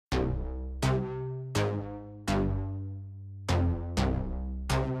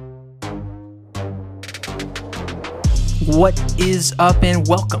What is up, and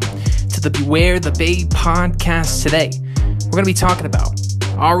welcome to the Beware the Bay podcast. Today, we're going to be talking about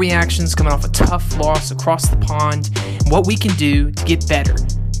our reactions coming off a tough loss across the pond and what we can do to get better,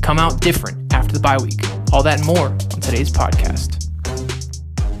 come out different after the bye week. All that and more on today's podcast.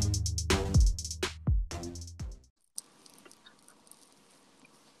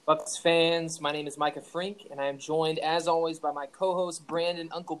 Bucks fans, my name is Micah Frink, and I am joined, as always, by my co-host, Brandon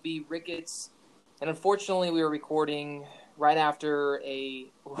Uncle B. Ricketts. And unfortunately, we were recording right after a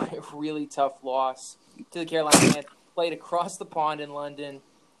really tough loss to the Carolina Panthers, played across the pond in London.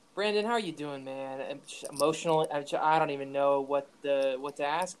 Brandon, how are you doing, man? I'm emotional. I don't even know what to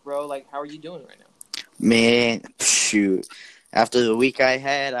ask, bro. Like, how are you doing right now? Man, shoot. After the week I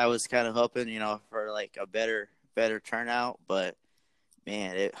had, I was kind of hoping, for like a better turnout. But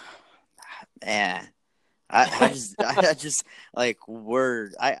man, I just like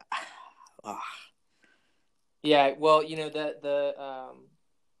word. Yeah, well, the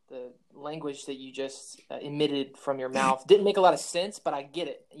language that you just emitted from your mouth didn't make a lot of sense, but I get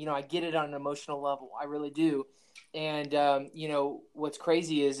it. I get it on an emotional level. I really do. And what's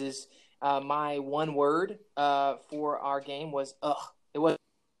crazy is my one word for our game was ugh. It was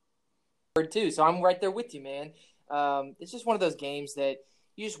word too. So I'm right there with you, man. It's just one of those games that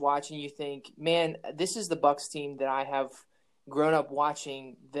you just watch and you think, man, this is the Bucks team that I have grown up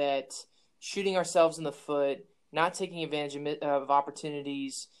watching, that shooting ourselves in the foot, not taking advantage of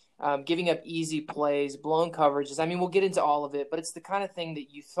opportunities, giving up easy plays, blown coverages. I mean, we'll get into all of it, but it's the kind of thing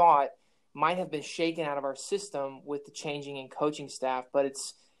that you thought might have been shaken out of our system with the changing in coaching staff. But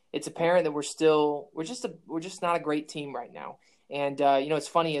it's apparent that we're just not a great team right now. And it's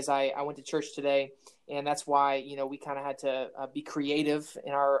funny, as I went to church today, and that's why we kind of had to be creative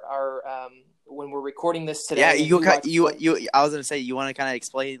in our when we're recording this today. Yeah, I was gonna say, you want to kind of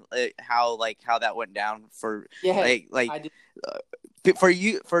explain how that went down for for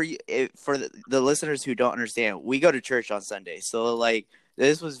the listeners who don't understand. We go to church on Sunday, so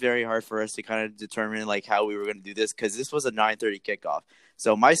this was very hard for us to kind of determine how we were going to do this, because this was a 9:30 kickoff.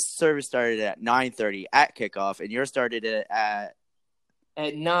 So my service started at 9:30 at kickoff, and yours started at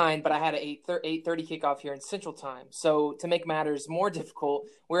 9, but I had an 8:30 kickoff here in Central Time. So to make matters more difficult,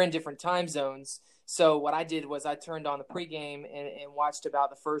 we're in different time zones. So what I did was I turned on the pregame and watched about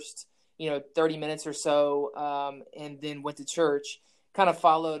the first 30 minutes or so, and then went to church. Kind of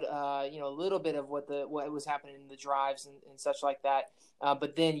followed a little bit of what was happening in the drives and such like that.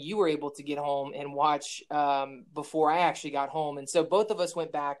 But then you were able to get home and watch before I actually got home, and so both of us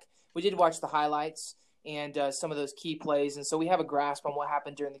went back. We did watch the highlights and some of those key plays. And so we have a grasp on what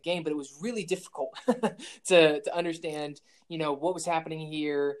happened during the game, but it was really difficult to understand, what was happening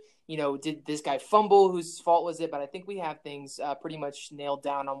here. Did this guy fumble? Whose fault was it? But I think we have things pretty much nailed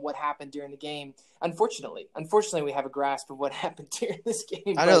down on what happened during the game. Unfortunately, we have a grasp of what happened during this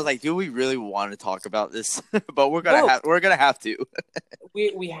game. I know, do we really want to talk about this? But we're gonna have to.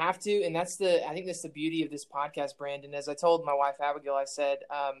 We have to, and I think that's the beauty of this podcast, Brandon. As I told my wife Abigail, I said,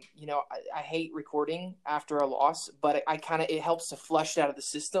 I hate recording after a loss, but it helps to flush it out of the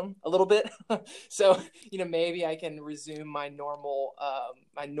system a little bit. So maybe I can resume my normal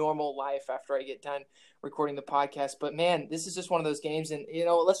life after I get done recording the podcast. But man, this is just one of those games, and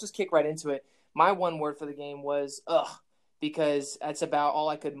let's just kick right into it. My one word for the game was ugh, because that's about all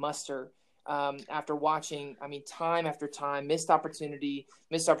I could muster. After watching, time after time, missed opportunity.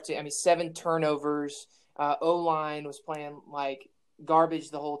 7 turnovers. O-line was playing like garbage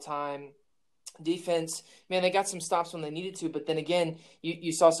the whole time. Defense, man, they got some stops when they needed to, but then again,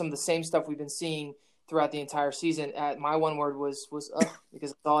 you saw some of the same stuff we've been seeing throughout the entire season. My one word was ugh,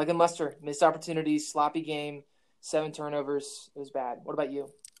 because that's all I can muster. Missed opportunities, sloppy game, 7 turnovers. It was bad. What about you?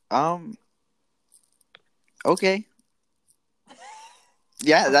 Okay.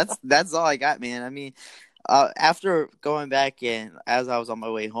 Yeah, that's all I got, man. After going back, and as I was on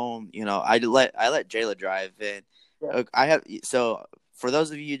my way home, I let Jayla drive, and so for those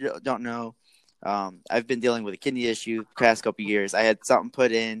of you who don't know, I've been dealing with a kidney issue the past couple of years. I had something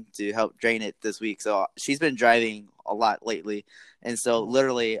put in to help drain it this week, so she's been driving a lot lately, and so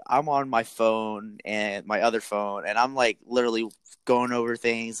literally I'm on my phone and my other phone, and I'm literally going over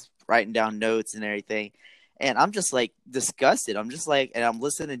things, writing down notes and everything. And I'm just disgusted. I'm just and I'm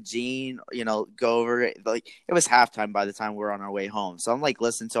listening to Gene, go over it. It was halftime by the time we were on our way home. So I'm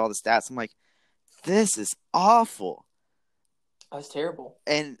listening to all the stats. I'm like, this is awful. That's terrible.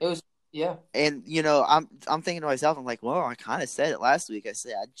 And it was, yeah. And I'm thinking to myself, I'm like, well, I kind of said it last week. I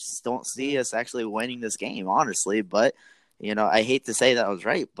said I just don't see us actually winning this game, honestly. But I hate to say that I was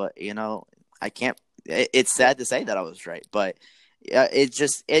right, but I can't. It's sad to say that I was right, but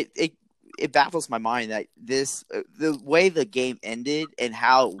it it baffles my mind that the way the game ended and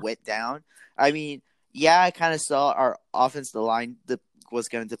how it went down. I mean, yeah, I kind of saw our offensive line was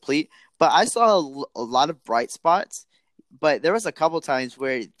going to deplete, but I saw a lot of bright spots. But there was a couple times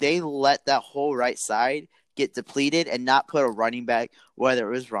where they let that whole right side get depleted and not put a running back, whether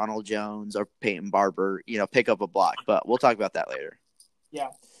it was Ronald Jones or Peyton Barber, pick up a block. But we'll talk about that later. Yeah.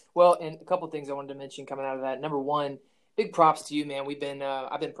 Well, and a couple of things I wanted to mention coming out of that. Number one, big props to you, man.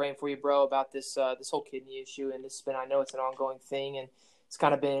 I've been praying for you, bro, about this whole kidney issue, and I know it's an ongoing thing, and it's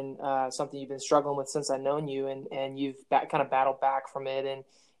kind of been something you've been struggling with since I've known you, and you've kind of battled back from it, and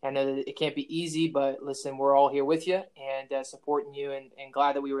I know that it can't be easy, but listen, we're all here with you and supporting you, and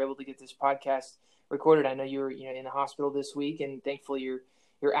glad that we were able to get this podcast recorded. I know you were in the hospital this week, and thankfully you're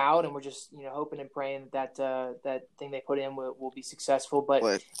out, and we're just hoping and praying that thing they put in will be successful.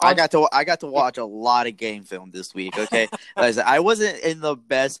 But I got to watch a lot of game film this week. Okay, I wasn't in the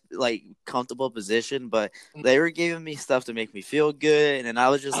best comfortable position, but they were giving me stuff to make me feel good, and I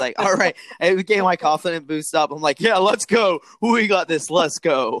was just like, all right. It gave my confidence boost up. I'm like, yeah, let's go. We got this. Let's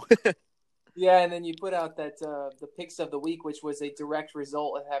go. Yeah, and then you put out that the picks of the week, which was a direct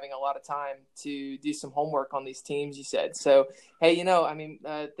result of having a lot of time to do some homework on these teams. You said so. Hey,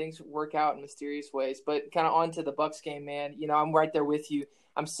 things work out in mysterious ways. But kind of on to the Bucs game, man. I'm right there with you.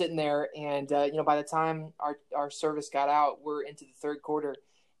 I'm sitting there, and by the time our service got out, we're into the third quarter,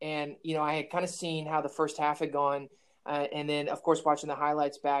 and I had kind of seen how the first half had gone, and then of course watching the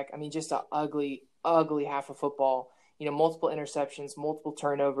highlights back. I mean, just an ugly half of football. Multiple interceptions, multiple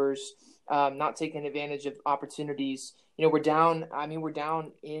turnovers. Not taking advantage of opportunities. We're down. We're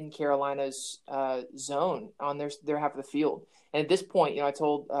down in Carolina's zone on their half of the field. And at this point, I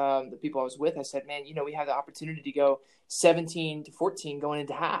told the people I was with, I said, man, we have the opportunity to go 17-14 going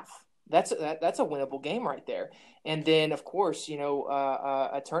into half. That's a winnable game right there. And then, of course,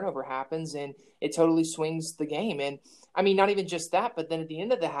 a turnover happens and it totally swings the game. And not even just that, but then at the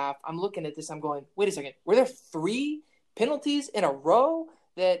end of the half, I'm looking at this, I'm going, wait a second, were there 3 penalties in a row?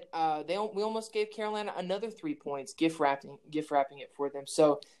 That we almost gave Carolina another 3 points, gift wrapping it for them.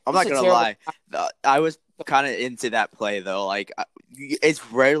 So I'm not gonna lie, I was kind of into that play though.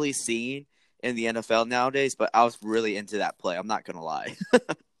 It's rarely seen in the NFL nowadays, but I was really into that play. I'm not gonna lie.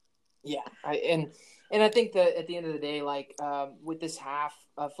 Yeah, and I think that at the end of the day, with this half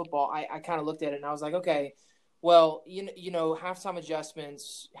of football, I kind of looked at it and I was like, okay, well, halftime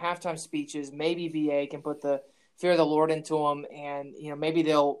adjustments, halftime speeches, maybe VA can put the fear of the Lord into them, and maybe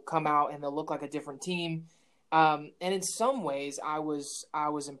they'll come out and they'll look like a different team. And in some ways, I was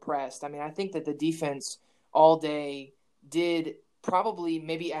impressed. I think that the defense all day did probably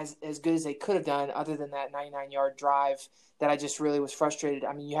maybe as good as they could have done, other than that 99-yard drive that I just really was frustrated.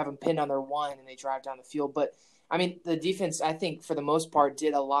 You have them pinned on their 1 and they drive down the field, but the defense, I think for the most part,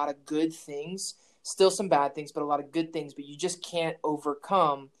 did a lot of good things. Still some bad things, but a lot of good things. But you just can't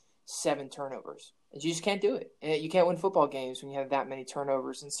overcome 7 turnovers. You just can't do it. You can't win football games when you have that many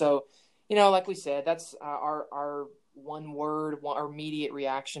turnovers. And so, like we said, that's our one word, our immediate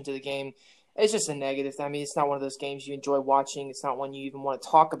reaction to the game. It's just a negative. It's not one of those games you enjoy watching. It's not one you even want to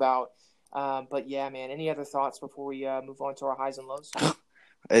talk about. But yeah, man, any other thoughts before we move on to our highs and lows?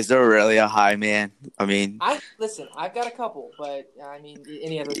 Is there really a high, man? Listen, I've got a couple, but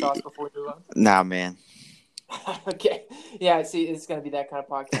any other thoughts before we move on? Nah, man. Okay. Yeah, see, it's going to be that kind of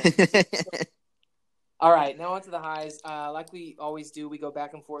podcast. All right, now on to the highs. Like we always do, we go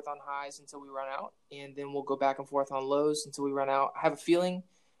back and forth on highs until we run out, and then we'll go back and forth on lows until we run out. I have a feeling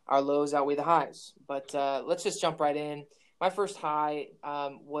our lows outweigh the highs, but let's just jump right in. My first high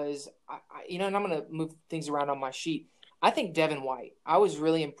was, and I'm going to move things around on my sheet. I think Devin White. I was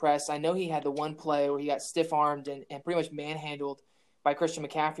really impressed. I know he had the one play where he got stiff-armed and pretty much manhandled by Christian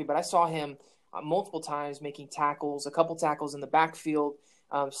McCaffrey, but I saw him multiple times making tackles, a couple tackles in the backfield,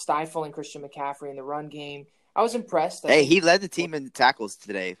 stifling Christian McCaffrey in the run game. I was impressed. He led the team in tackles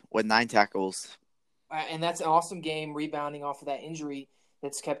today with 9 tackles. And that's an awesome game, rebounding off of that injury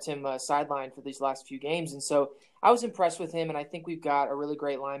that's kept him sidelined for these last few games. And so I was impressed with him, and I think we've got a really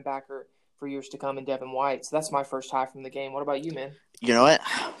great linebacker for years to come in Devin White. So that's my first high from the game. What about you, man? You know what?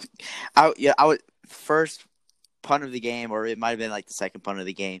 I would first punt of the game, or it might have been the second punt of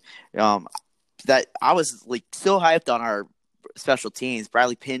the game. That I was so hyped on our special teams.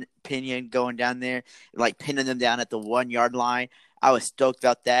 Bradley Pinion going down there, pinning them down at the 1-yard line. I was stoked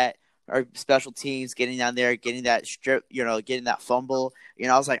about that. Our special teams getting down there, getting that strip, getting that fumble.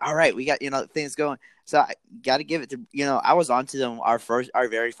 I was like, all right, we got things going. So I got to give it to I was on to them our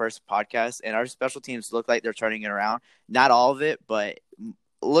very first podcast, and our special teams look like they're turning it around. Not all of it, but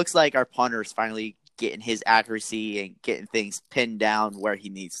looks like our punter is finally getting his accuracy and getting things pinned down where he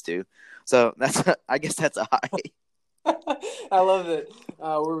needs to. So I guess that's a high. I love that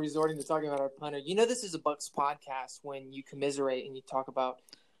we're resorting to talking about our punter. You know, this is a Bucks podcast when you commiserate and you talk about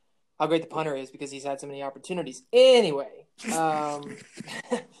how great the punter is because he's had so many opportunities. Anyway, I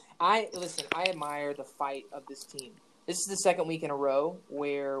admire the fight of this team. This is the second week in a row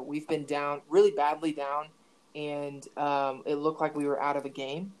where we've been down, really badly down, and it looked like we were out of a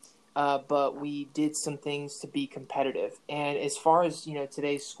game. But we did some things to be competitive. And as far as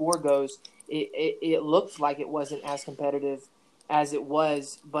today's score goes, it looked like it wasn't as competitive as it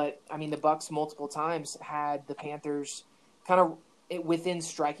was. But I mean, the Bucks multiple times had the Panthers kind of within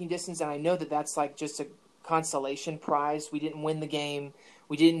striking distance, and I know that that's like just a consolation prize. We didn't win the game.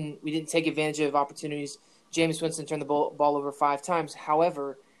 We didn't take advantage of opportunities. Jameis Winston turned the ball over 5 times.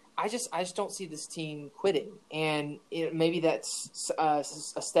 However, I just don't see this team quitting, and maybe that's a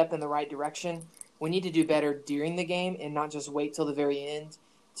step in the right direction. We need to do better during the game and not just wait till the very end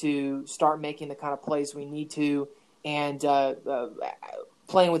to start making the kind of plays we need to and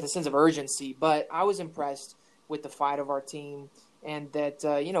playing with a sense of urgency. But I was impressed with the fight of our team and that,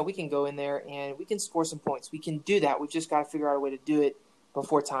 we can go in there and we can score some points. We can do that. We've just got to figure out a way to do it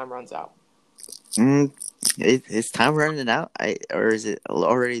before time runs out. Is time running out, or is it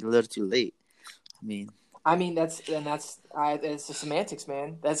already a little too late? I mean that's it's the semantics,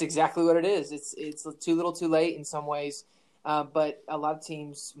 man. That's exactly what it is. It's too little, too late in some ways, but a lot of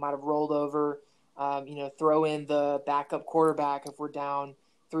teams might have rolled over. Throw in the backup quarterback if we're down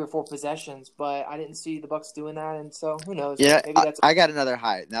 3 or 4 possessions, but I didn't see the Bucks doing that, and so who knows? Yeah, maybe that's. I got another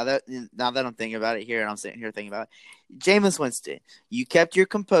high now that I'm thinking about it here, and I'm sitting here thinking about it. Jameis Winston, you kept your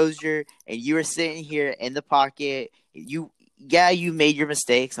composure, and you were sitting here in the pocket. You made your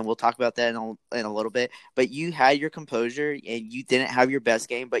mistakes, and we'll talk about that in a little bit. But you had your composure, and you didn't have your best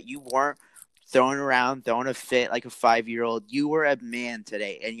game, but you weren't throwing a fit like a 5-year-old. You were a man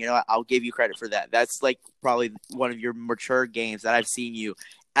today, and you know what? I'll give you credit for that. That's like probably one of your mature games that I've seen you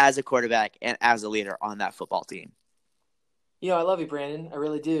as a quarterback and as a leader on that football team. I love you, Brandon. I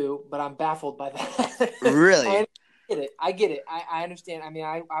really do, but I'm baffled by that. Really? I get it. I understand. I mean,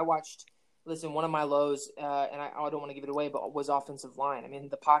 I watched. Listen, one of my lows, and I don't want to give it away, but was offensive line. I mean,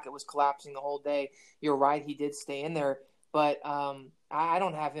 the pocket was collapsing the whole day. You're right. He did stay in there, but I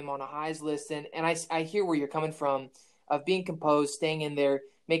don't have him on a highs list. And I hear where you're coming from of being composed, staying in there,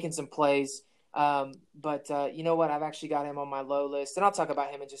 making some plays. But you know what? I've actually got him on my low list, and I'll talk about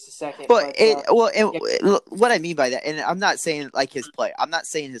him in just a second. What I mean by that, and I'm not saying like his play. I'm not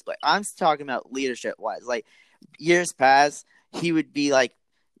saying his play. I'm talking about leadership wise. Like years past, he would be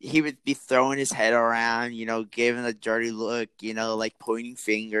throwing his head around, giving a dirty look, like pointing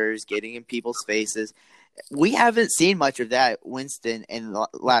fingers, getting in people's faces. We haven't seen much of that Winston in the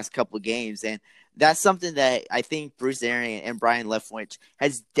last couple of games, and that's something that I think Bruce Arians and Brian Leftwich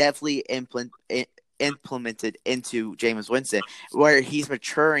has definitely implemented into Jameis Winston, where he's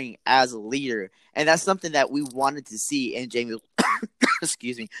maturing as a leader, and that's something that we wanted to see in Jameis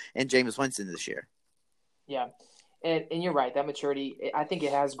Winston this year. Yeah, and you're right. That maturity, I think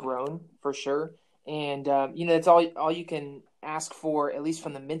it has grown for sure, and it's all you can ask for, at least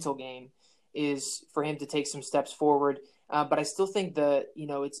from the mental game, is for him to take some steps forward. But I still think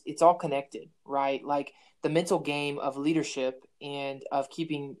it's all connected, right? Like the mental game of leadership and of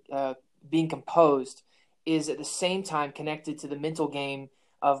keeping being composed is at the same time connected to the mental game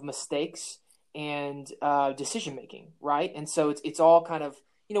of mistakes and decision making, right? And so it's all kind of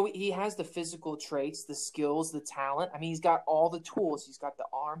he has the physical traits, the skills, the talent. I mean, he's got all the tools. He's got the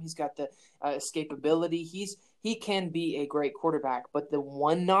arm. He's got the escapability. He can be a great quarterback, but the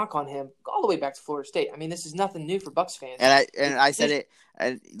one knock on him, all the way back to Florida State. I mean, this is nothing new for Bucks fans. And I said it,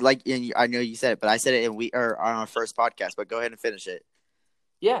 and I know you said it, but I said it on our first podcast. But go ahead and finish it.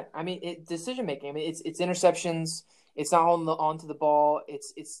 Yeah, I mean, decision making. I mean, it's interceptions. It's not holding onto the ball.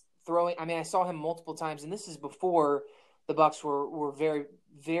 It's throwing. I mean, I saw him multiple times, and this is before the Bucks were very,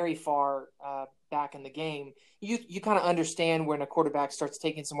 very far back in the game. You kind of understand when a quarterback starts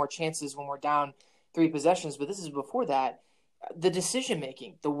taking some more chances when we're down 3 possessions, but this is before that. The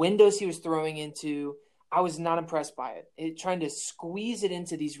decision-making, the windows he was throwing into, I was not impressed by it. Trying to squeeze it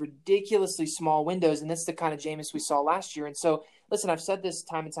into these ridiculously small windows, and that's the kind of Jameis we saw last year. And so, listen, I've said this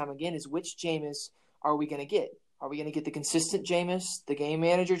time and time again, is which Jameis are we going to get? Are we going to get the consistent Jameis, the game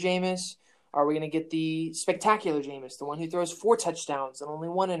manager Jameis? Are we going to get the spectacular Jameis, the one who throws 4 touchdowns and only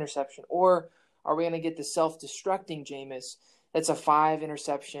 1 interception? Or are we going to get the self-destructing Jameis that's a 5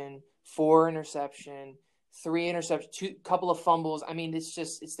 interception, 4 interception, 3 interceptions, couple of fumbles? I mean,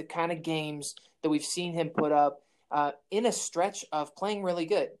 it's the kind of games that we've seen him put up in a stretch of playing really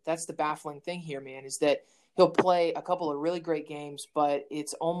good. That's the baffling thing here, man, is that he'll play a couple of really great games, but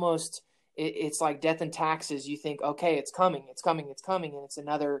it's almost it's like death and taxes. You think, okay, it's coming, and it's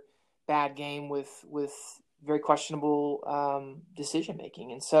another bad game with very questionable decision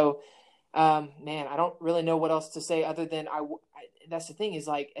making. And so, man, I don't really know what else to say other than that's the thing is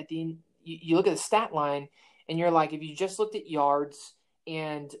like at the end, you look at the stat line and you're like, if you just looked at yards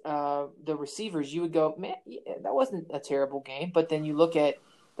and the receivers, you would go, man, yeah, that wasn't a terrible game. But then you look at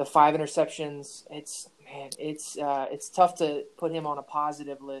the 5 interceptions. It's tough to put him on a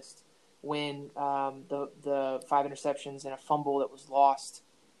positive list when the 5 interceptions and a fumble that was lost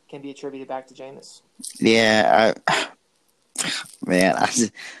can be attributed back to Jameis. Yeah, man, I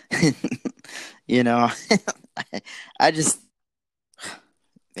just, you know, I just,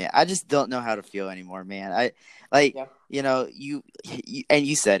 man, I just don't know how to feel anymore, man. I like, Yeah. you know, you and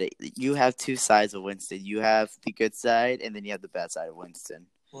you said it. You have two sides of Winston. You have the good side, and then you have the bad side of Winston.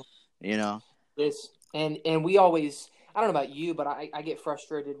 You know, Yes, and we always, I don't know about you, but I get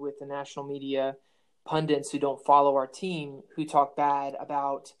frustrated with the national media pundits who don't follow our team, who talk bad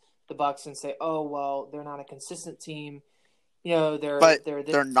about the Bucs and say, oh well, they're not a consistent team. You know, but they're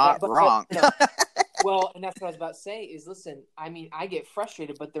this, they're not that. wrong. You know, well, and that's what I was about to say is, listen, I mean, I get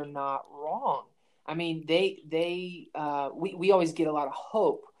frustrated, but they're not wrong. I mean, we always get a lot of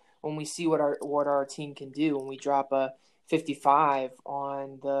hope when we see what our team can do when we drop a 55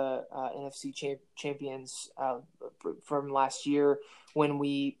 on the NFC champions from last year. When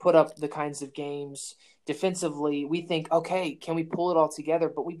we put up the kinds of games defensively, we think, okay, can we pull it all together?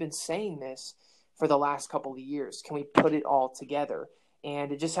 But we've been saying this for the last couple of years. Can we put it all together?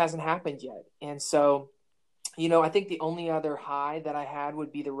 And it just hasn't happened yet. And so, you know, I think the only other high that I had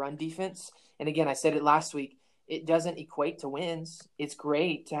would be the run defense. And again, I said it last week. It doesn't equate to wins. It's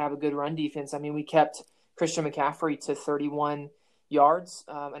great to have a good run defense. I mean, we kept Christian McCaffrey to 31 yards,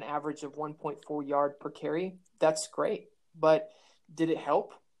 an average of 1.4 yard per carry. That's great. But did it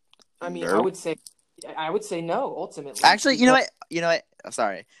help? I mean, No. I would say no, ultimately. Actually, you know what?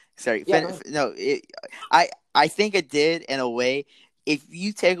 Sorry. Yeah, No, I think it did in a way. If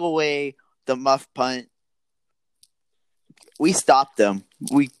you take away the muff punt, we stopped them.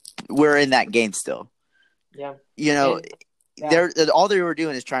 We're in that game still. yeah. You know, all they were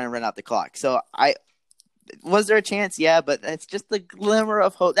doing is trying to run out the clock. So was there a chance? Yeah, but it's just the glimmer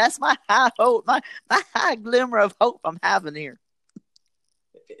of hope. That's my high hope, my high glimmer of hope I'm having here.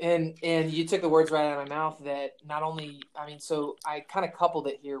 And you took the words right out of my mouth that not only, I mean, so I kind of coupled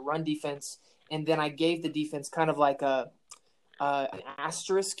it here, run defense, and then I gave the defense kind of like an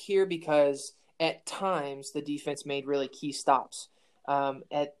asterisk here because at times the defense made really key stops.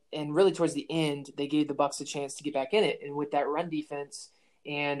 And really towards the end, they gave the Bucs a chance to get back in it. And with that run defense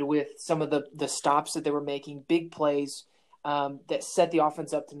and with some of the stops that they were making, big plays that set the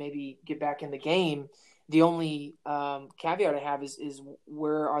offense up to maybe get back in the game, the only caveat I have is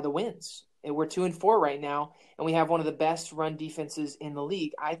where are the wins? And we're 2-4 right now, and we have one of the best run defenses in the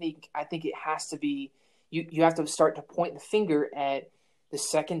league. I think it has to be you have to start to point the finger at the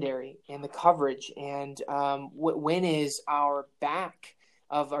secondary and the coverage, and when is our back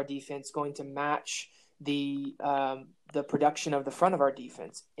of our defense going to match the production of the front of our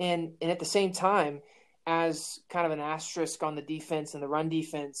defense? And at the same time, as kind of an asterisk on the defense and the run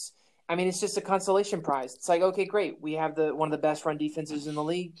defense, I mean, it's just a consolation prize. It's like, okay, great. We have one of the best run defenses in the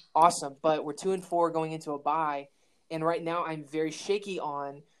league. Awesome. But we're 2-4 going into a bye. And right now I'm very shaky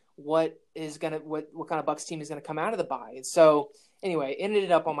on what kind of Bucs team is going to come out of the bye. And so anyway, it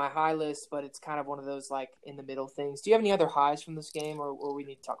ended up on my high list, but it's kind of one of those like in the middle things. Do you have any other highs from this game or we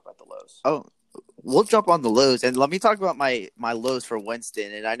need to talk about the lows? Oh, we'll jump on the lows, and let me talk about my lows for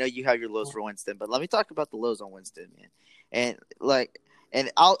Winston. And I know you have your lows for Winston, but let me talk about the lows on Winston, man. And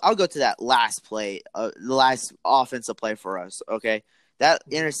I'll go to that last play, the last offensive play for us. Okay, that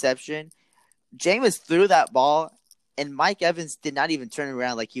interception, Jameis threw that ball, and Mike Evans did not even turn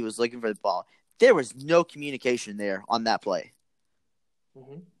around like he was looking for the ball. There was no communication there on that play.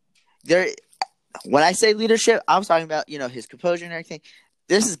 Mm-hmm. When I say leadership, I was talking about his composure and everything.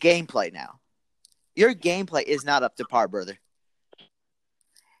 This is gameplay now. Your gameplay is not up to par, brother.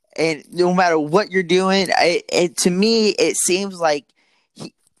 And no matter what you're doing, to me, it seems like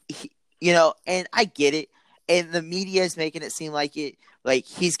he, and I get it. And the media is making it seem like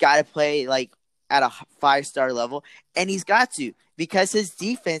he's got to play like at a 5-star level, and he's got to because his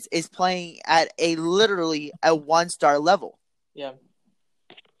defense is playing at literally a 1-star level. Yeah.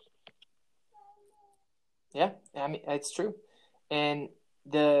 Yeah, I mean it's true, and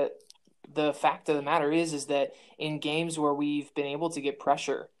the fact of the matter is that in games where we've been able to get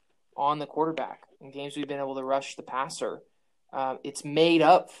pressure on the quarterback, in games we've been able to rush the passer, it's made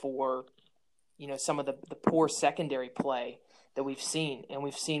up for some of the poor secondary play that we've seen, and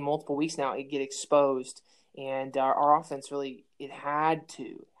we've seen multiple weeks now it get exposed, and our offense really it had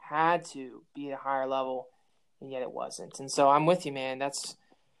to be at a higher level, and yet it wasn't. And so I'm with you, man. That's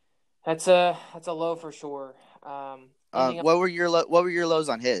a low for sure. What were your lows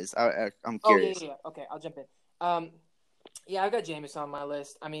on his? I'm Oh curious. yeah. Okay, I'll jump in. Yeah, I've got Jameis on my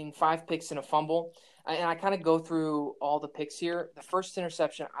list. I mean, 5 picks and a fumble, and I kind of go through all the picks here. The first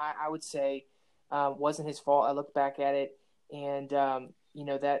interception, I would say, wasn't his fault. I looked back at it, and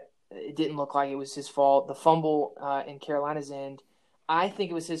that it didn't look like it was his fault. The fumble in Carolina's end, I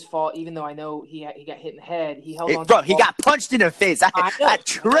think it was his fault. Even though I know he got hit in the head, he held on. Bro, he got punched in the face. That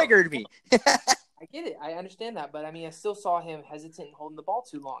triggered me. I get it. I understand that, but I mean, I still saw him hesitant and holding the ball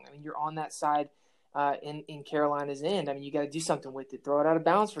too long. I mean, you're on that side in Carolina's end. I mean, you got to do something with it. Throw it out of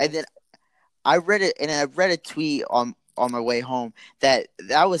bounds. Then I read it, and I read a tweet on my way home that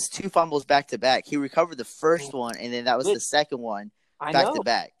was 2 fumbles back to back. He recovered the first one, and then that was the second one back to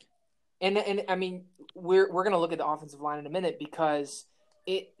back. And I mean, we're going to look at the offensive line in a minute because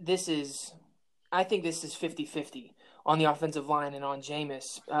I think this is 50-50 on the offensive line and on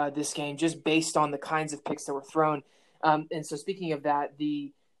Jameis this game, just based on the kinds of picks that were thrown. And so speaking of that,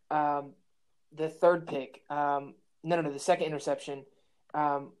 the third pick, the second interception,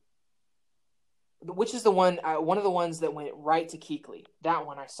 which is the one of the ones that went right to Kuechly. That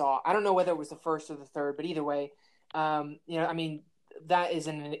one I saw. I don't know whether it was the first or the third, but either way, I mean, that is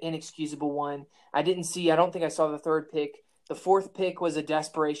an inexcusable one. I don't think I saw the third pick. The fourth pick was a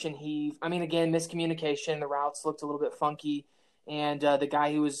desperation heave. I mean, again, miscommunication. The routes looked a little bit funky, and the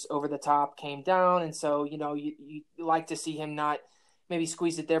guy who was over the top came down. And so, you like to see him not maybe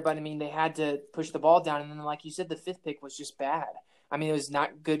squeeze it there, but I mean, they had to push the ball down. And then, like you said, the fifth pick was just bad. I mean, it was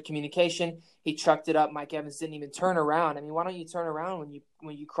not good communication. He trucked it up. Mike Evans didn't even turn around. I mean, why don't you turn around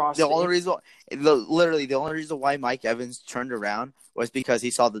when you cross? The only reason why Mike Evans turned around was because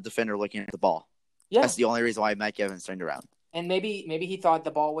he saw the defender looking at the ball. Yeah. That's the only reason why Mike Evans turned around. And maybe he thought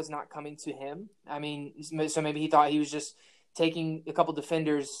the ball was not coming to him. I mean, so maybe he thought he was just taking a couple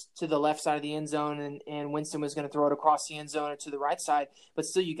defenders to the left side of the end zone, and Winston was going to throw it across the end zone or to the right side. But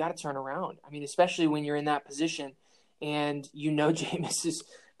still, you got to turn around. I mean, especially when you're in that position and Jameis is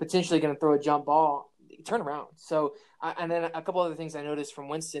potentially going to throw a jump ball, turn around. So, and then a couple other things I noticed from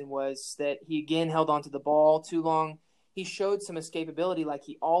Winston was that he again held onto the ball too long. He showed some escapability like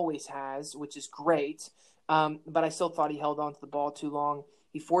he always has, which is great. But I still thought he held on to the ball too long.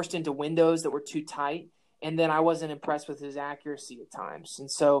 He forced into windows that were too tight, and then I wasn't impressed with his accuracy at times. And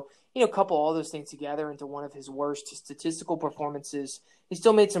so, couple all those things together into one of his worst statistical performances. He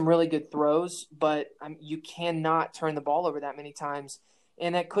still made some really good throws, but you cannot turn the ball over that many times.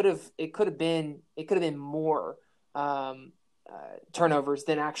 And it could have been more turnovers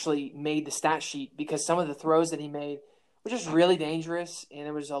than actually made the stat sheet, because some of the throws that he made were just really dangerous, and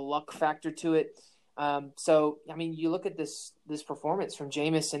there was a luck factor to it. So, I mean, you look at this performance from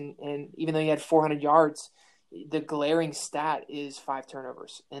Jameis, and even though he had 400 yards, the glaring stat is 5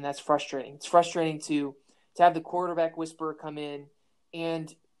 turnovers, and that's frustrating. It's frustrating to have the quarterback whisperer come in,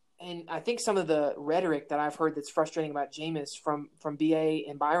 and I think some of the rhetoric that I've heard that's frustrating about Jameis from BA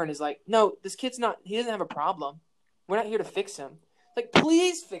and Byron is like, no, this kid's he doesn't have a problem. We're not here to fix him. Like,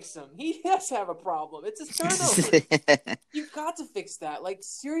 please fix him. He does have a problem. It's his turnover. You've got to fix that. Like,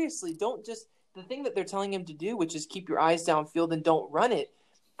 seriously, don't just – the thing that they're telling him to do, which is keep your eyes downfield and don't run it,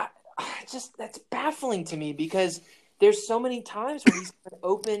 that's baffling to me, because there's so many times where he's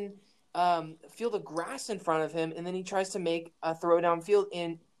open field of grass in front of him, and then he tries to make a throw downfield.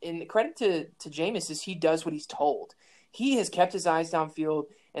 And credit to Jameis is he does what he's told. He has kept his eyes downfield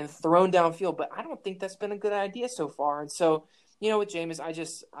and thrown downfield, but I don't think that's been a good idea so far. And so, with Jameis, I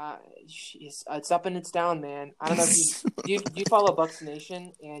just it's up and it's down, man. I don't know if you follow Bucs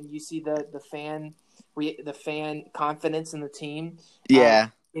Nation and you see the fan confidence in the team. Yeah.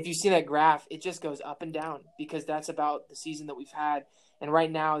 If you see that graph, it just goes up and down, because that's about the season that we've had. And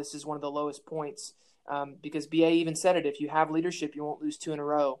right now, this is one of the lowest points, because BA even said it: if you have leadership, you won't lose 2 in a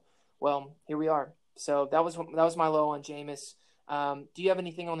row. Well, here we are. So that was my low on Jameis. Do you have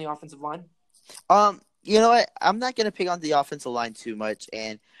anything on the offensive line? You know what? I'm not going to pick on the offensive line too much.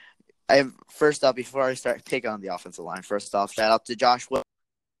 And first off, before I start picking on the offensive line, first off, shout out to Josh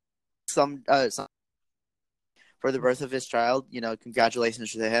Wilson for the birth of his child.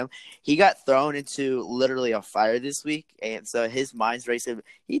 Congratulations to him. He got thrown into literally a fire this week, and so his mind's racing.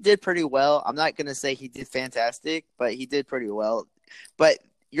 He did pretty well. I'm not going to say he did fantastic, but he did pretty well. But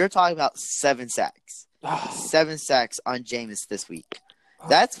you're talking about 7 sacks. 7 sacks on Jameis this week.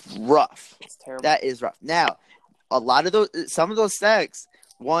 That's rough. It's terrible. That is rough. Now, some of those sacks,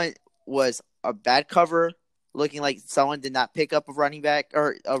 one was a bad cover looking like someone did not pick up a running back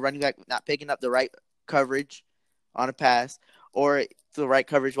or a running back not picking up the right coverage on a pass, or the right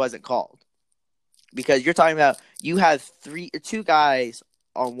coverage wasn't called. Because you're talking about you have two guys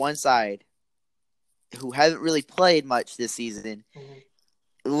on one side who haven't really played much this season. Mm-hmm.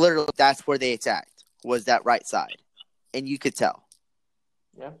 Literally, that's where they attacked, was that right side. And you could tell.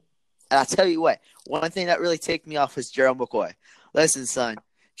 Yeah. And I'll tell you what, one thing that really ticked me off was Gerald McCoy. Listen, son,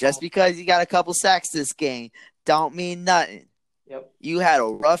 just because you got a couple sacks this game don't mean nothing. Yep. You had a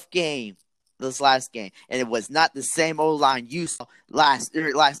rough game this last game, and it was not the same old line you saw last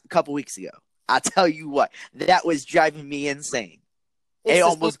couple weeks ago. I'll tell you what, that was driving me insane.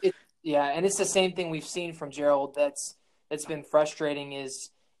 And it's the same thing we've seen from Gerald that's been frustrating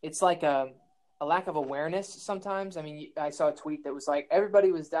is it's like a lack of awareness sometimes. I mean, I saw a tweet that was like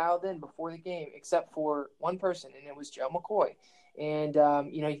everybody was dialed in before the game except for one person, and it was Joe McCoy. And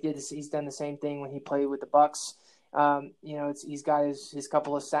he's done the same thing when he played with the Bucks. He's got his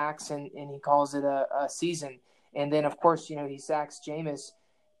couple of sacks and he calls it a season. And then of course, he sacks Jameis.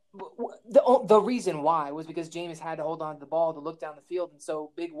 The reason why was because Jameis had to hold on to the ball to look down the field, and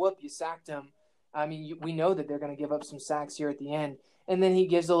so big whoop, you sacked him. I mean, we know that they're going to give up some sacks here at the end, and then he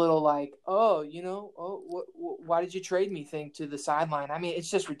gives a little like, why did you trade me thing to the sideline? I mean, it's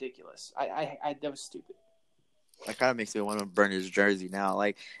just ridiculous. That was stupid. That kind of makes me want to burn his jersey now.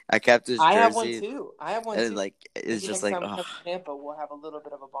 Like, I kept his jersey. I have one too. And like, it's just like, oh. Tampa, we'll have a little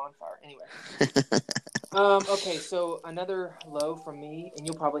bit of a bonfire. Anyway. Okay, so another low from me, and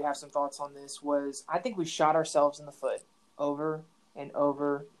you'll probably have some thoughts on this, was I think we shot ourselves in the foot over and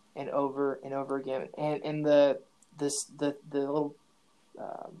over and over and over again. And the little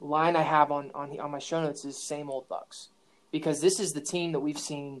line I have on my show notes is same old Bucks. Because this is the team that we've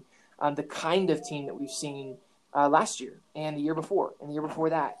seen, the kind of team that we've seen last year and the year before and the year before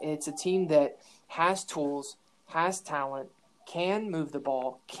that. It's a team that has tools, has talent, can move the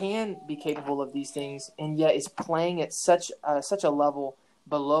ball, can be capable of these things, and yet is playing at such a level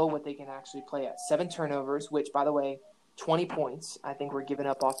below what they can actually play at. 7 turnovers, which, by the way, 20 points I think we're giving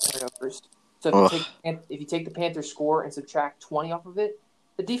up off turnovers. So if you take the Panthers score and subtract 20 off of it,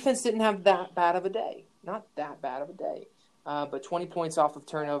 the defense didn't have that bad of a day. Not that bad of a day. But 20 points off of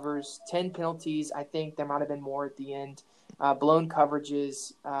turnovers, 10 penalties. I think there might have been more at the end. Blown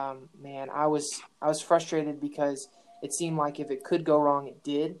coverages. Man, I was frustrated because it seemed like if it could go wrong, it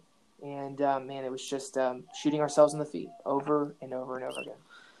did. And, man, it was just shooting ourselves in the feet over and over and over again.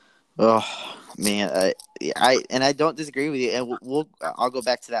 Oh, man. I don't disagree with you. And I'll go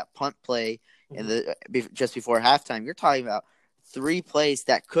back to that punt play just before halftime. You're talking about 3 plays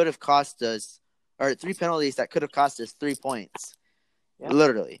that could have cost us, or 3 penalties that could have cost us 3 points,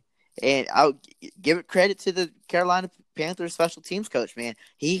 literally. And I'll give it credit to the Carolina Panthers special teams coach, man.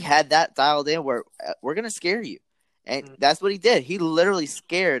 He had that dialed in where we're going to scare you. And that's what he did. He literally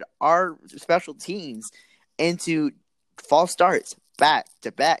scared our special teams into false starts back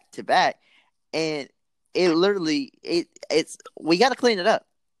to back to back. And it literally, we got to clean it up.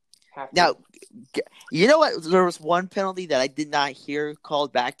 Now, you know what? There was one penalty that I did not hear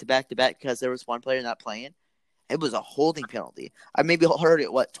called back to back to back because there was one player not playing. It was a holding penalty. I maybe heard it,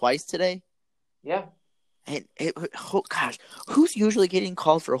 twice today? Yeah. And gosh, who's usually getting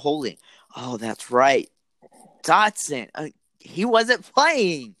called for holding? Oh, that's right. Dotson. He wasn't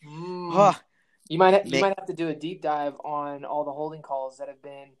playing. You might have to do a deep dive on all the holding calls that have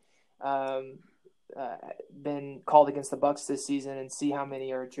been called against the Bucks this season and see how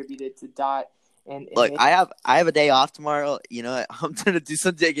many are attributed to Dot. And look, I have a day off tomorrow. You know, I'm gonna do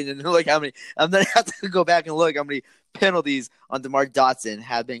some digging and look how many. I'm gonna have to go back and look how many penalties on DeMar Dotson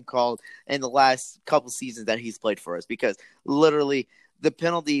have been called in the last couple seasons that he's played for us. Because literally, the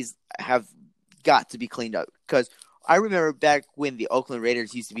penalties have got to be cleaned up. Because I remember back when the Oakland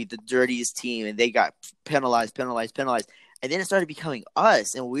Raiders used to be the dirtiest team, and they got penalized, and then it started becoming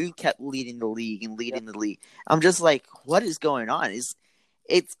us, and we kept leading the league. I'm just like, what is going on?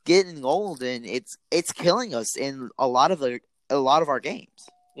 It's getting old, and it's killing us in a lot of our games.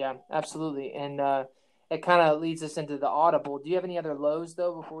 Yeah, absolutely. And it kind of leads us into the audible. Do you have any other lows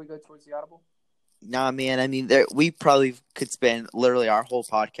though before we go towards the audible? Nah, man. I mean, we probably could spend literally our whole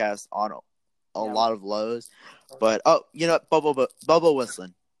podcast on a lot of lows. But you know what? Bobo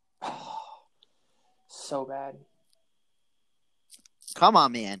whistling. So bad. Come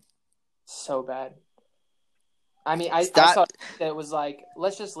on, man. So bad. I mean, I saw that it was like,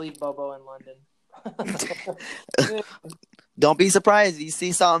 let's just leave Bobo in London. Don't be surprised if you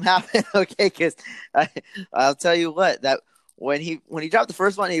see something happen, okay? Because I'll tell you what, that when he dropped the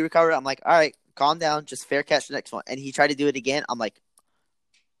first one, he recovered. I'm like, all right, calm down, just fair catch the next one. And he tried to do it again. I'm like,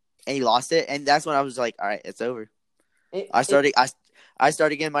 and he lost it, and that's when I was like, all right, it's over. It, I it,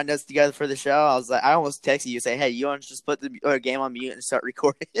 started getting my notes together for the show. I was like, I almost texted you, say, hey, you want to just put the game on mute and start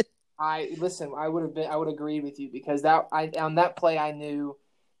recording? I listen. I would agree with you because on that play I knew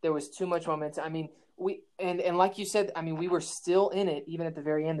there was too much momentum. I mean, and like you said, I mean, we were still in it even at the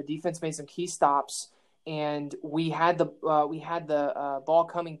very end. The defense made some key stops, and we had the ball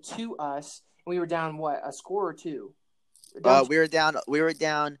coming to us. And we were down a score or two. We were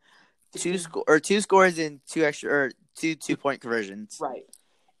down two scores and two extra or two 2-point conversions. Right.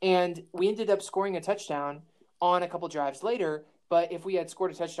 And we ended up scoring a touchdown on a couple drives later. But if we had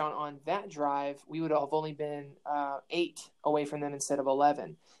scored a touchdown on that drive, we would have only been 8 away from them instead of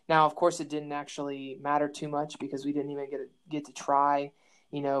 11. Now, of course, it didn't actually matter too much because we didn't even get to try,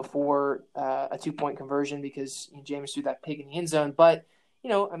 for a 2-point conversion because James threw that pig in the end zone. But,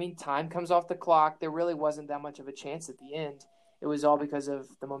 I mean, time comes off the clock. There really wasn't that much of a chance at the end. It was all because of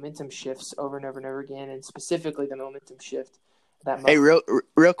the momentum shifts over and over and over again, and specifically the momentum shift. Hey,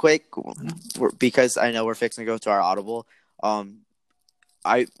 real quick, because I know we're fixing to go to our audible. I'm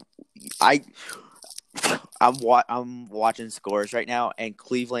watching scores right now, and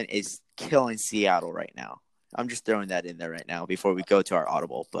Cleveland is killing Seattle right now. I'm just throwing that in there right now before we go to our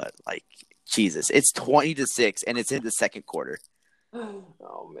audible. But like, Jesus, it's 20-6, and it's in the second quarter.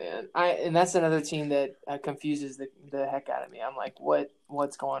 Oh man, and that's another team that confuses the heck out of me. I'm like,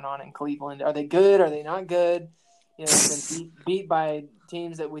 what's going on in Cleveland? Are they good? Are they not good? Been beat by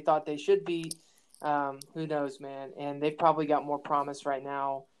teams that we thought they should beat. Who knows, man? And they've probably got more promise right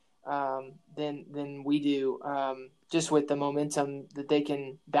now than we do. Just with the momentum that they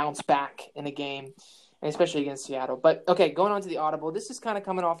can bounce back in a game, and especially against Seattle. But okay, going on to the audible. This is kind of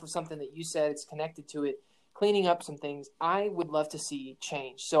coming off of something that you said. It's connected to it. Cleaning up some things I would love to see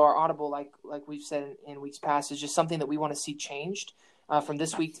change. So our audible, like we've said in weeks past, is just something that we want to see changed from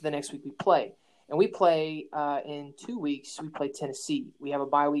this week to the next week we play. And we play in 2 weeks. We play Tennessee. We have a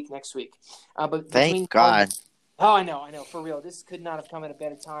bye week next week. But thank God. I know. For real. This could not have come at a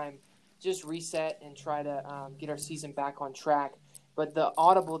better time. Just reset and try to get our season back on track. But the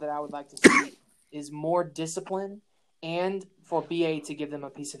audible that I would like to see is more discipline and for BA to give them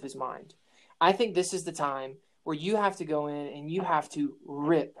a piece of his mind. I think this is the time where you have to go in and you have to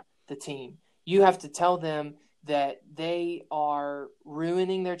rip the team. You have to tell them that they are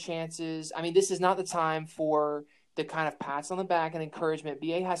ruining their chances. I mean, this is not the time for the kind of pats on the back and encouragement.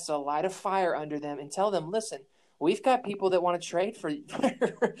 BA has to light a fire under them and tell them, listen, we've got people that want to trade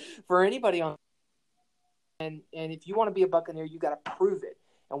for anybody on. And if you want to be a Buccaneer, you got to prove it.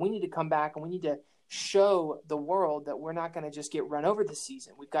 And we need to come back and we need to show the world that we're not going to just get run over this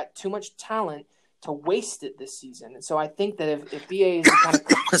season. We've got too much talent to waste it this season. And so I think that if BA is the kind of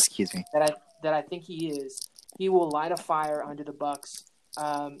excuse me that I think he is, he will light a fire under the Bucs,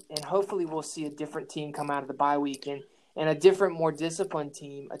 and hopefully we'll see a different team come out of the bye week and a different, more disciplined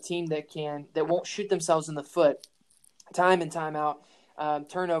team, a team that won't shoot themselves in the foot time and time out,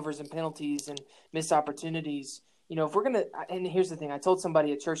 turnovers and penalties and missed opportunities. If we're going to – and here's the thing. I told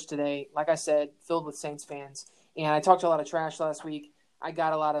somebody at church today, like I said, filled with Saints fans, and I talked a lot of trash last week. I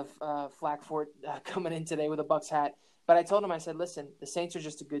got a lot of flack for it coming in today with a Bucs hat. But I told him, I said, listen, the Saints are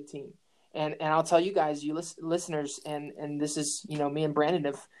just a good team. And I'll tell you guys, you listeners, and this is, me and Brandon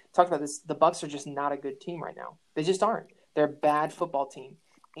have talked about this, the Bucs are just not a good team right now. They just aren't. They're a bad football team.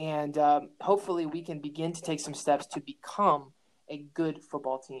 And hopefully we can begin to take some steps to become a good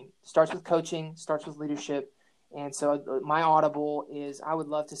football team. Starts with coaching, starts with leadership. And so my audible is I would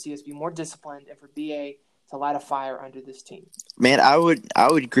love to see us be more disciplined and for BA to light a fire under this team. Man, I would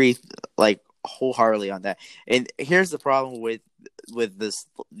agree like wholeheartedly on that. And here's the problem with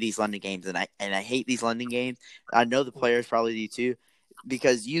these London games, and I hate these London games. I know the players probably do too,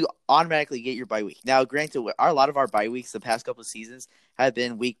 because you automatically get your bye week. Now, granted, a lot of our bye weeks the past couple of seasons have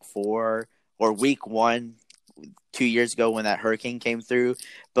been week 4 or week 1 2 years ago when that hurricane came through,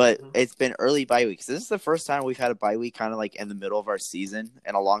 but it's been early bye weeks. This is the first time we've had a bye week kind of like in the middle of our season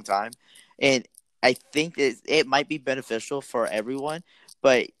in a long time, and I think it might be beneficial for everyone.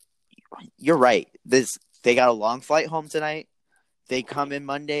 But you're right. They got a long flight home tonight. They come in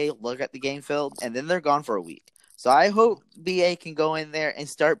Monday, look at the game film, and then they're gone for a week. So I hope BA can go in there and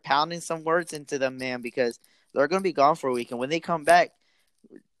start pounding some words into them, man, because they're going to be gone for a week. And when they come back,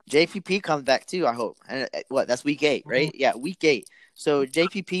 JPP comes back too, I hope. And that's week 8, right? Mm-hmm. Yeah, week 8. So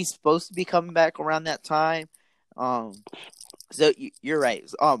JPP's supposed to be coming back around that time. So you're right.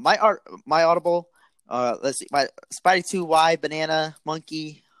 My audible, let's see, my Spidey 2Y, banana,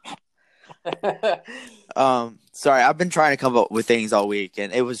 monkey. Sorry, I've been trying to come up with things all week,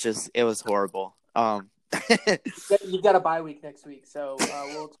 and it was horrible. You've got a bye week next week, so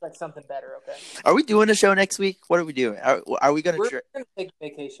we'll expect something better. Okay. Are we doing a show next week? What are we doing? Are we We're gonna? going to take a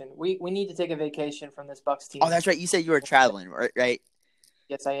vacation. We need to take a vacation from this Bucks team. Oh, that's right. You said you were traveling, right?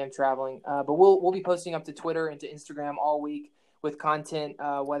 Yes, I am traveling, but we'll be posting up to Twitter and to Instagram all week with content,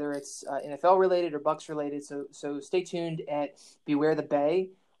 whether it's NFL related or Bucks related. So stay tuned at Beware the Bay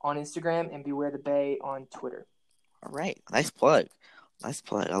on Instagram and Beware the Bay on Twitter. All right, nice plug. I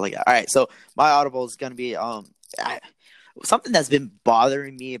like it. All right, so my audible is gonna be something that's been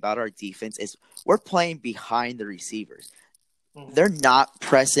bothering me about our defense is we're playing behind the receivers. Mm-hmm. They're not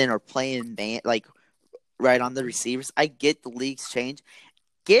pressing or playing man like right on the receivers. I get the league's change.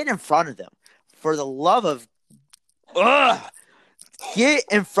 Get in front of them. For the love of get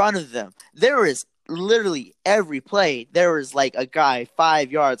in front of them. There is literally every play. There is like a guy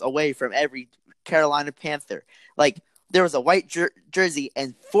 5 yards away from every Carolina Panther. Like there was a white jersey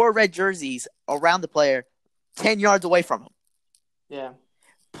and 4 red jerseys around the player 10 yards away from him. Yeah.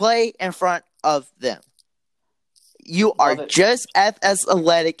 Play in front of them. You are just as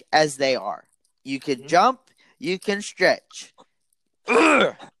athletic as they are. You can jump. You can stretch.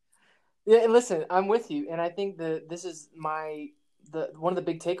 Yeah, and listen, I'm with you, and I think this is one of the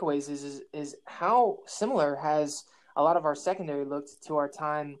big takeaways is how similar has a lot of our secondary looked to our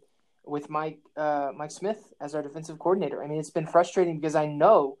time with Mike Smith as our defensive coordinator. I mean, it's been frustrating because I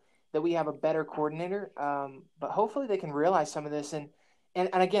know that we have a better coordinator, but hopefully they can realize some of this. And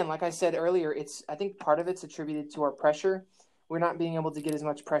again, like I said earlier, I think part of it's attributed to our pressure. We're not being able to get as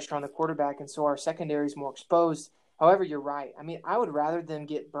much pressure on the quarterback, and so our secondary is more exposed. However, you're right. I mean, I would rather them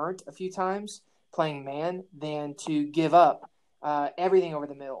get burnt a few times playing man than to give up everything over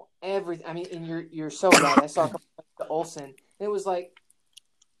the middle. I mean, and you're so right. I saw a couple of Olsen, and it was like,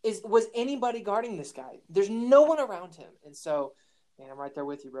 was anybody guarding this guy? There's no one around him, and so, man, I'm right there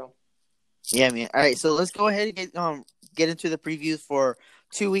with you, bro. Yeah, man. All right, so let's go ahead and get into the previews for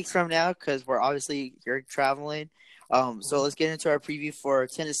 2 weeks from now because you're traveling. So let's get into our preview for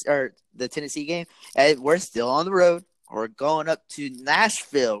the Tennessee game. And we're still on the road. We're going up to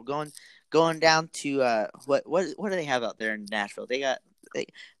Nashville. Going down to what do they have out there in Nashville? They got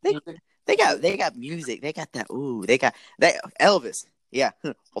music. They got that. Ooh, they got that Elvis. Yeah,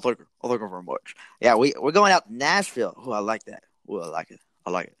 I'll take her for much. Yeah, we're going out to Nashville. Oh, I like that. Oh, I like it. I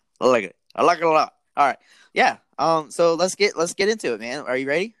like it a lot. All right. Yeah. So let's get into it, man. Are you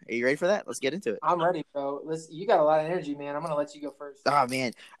ready? Are you ready for that? Let's get into it. I'm ready, bro. You got a lot of energy, man. I'm gonna let you go first. Oh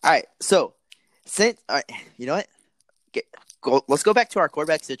man. All right. So you know what? Let's go back to our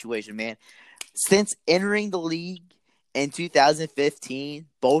quarterback situation, man. Since entering the league in 2015,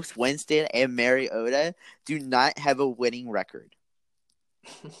 both Winston and Mariota do not have a winning record.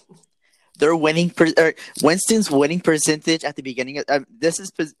 Their Winston's winning percentage at the beginning of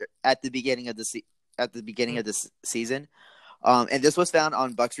at the beginning of the season, and this was found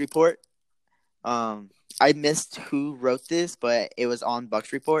on Bucks Report. I missed who wrote this, but it was on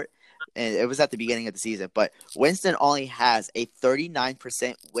Bucks Report, and it was at the beginning of the season. But Winston only has a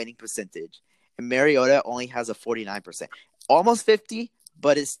 39% winning percentage, and Mariota only has a 49%, almost 50,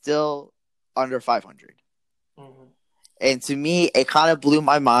 but it's still under 500. Mm-hmm. And to me, it kind of blew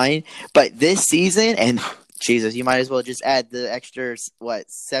my mind. But this season, and Jesus, you might as well just add the extra,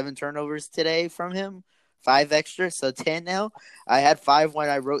 7 turnovers today from him? 5 extra, so 10 now. I had 5 when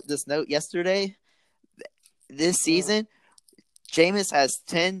I wrote this note yesterday. This season, Jameis has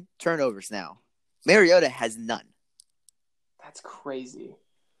 10 turnovers now. Mariota has none. That's crazy.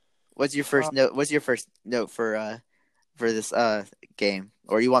 What's your first note? What's your first note for this game?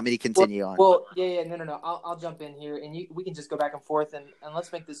 Or you want me to continue on? Well, yeah, no. I'll jump in here, and we can just go back and forth, and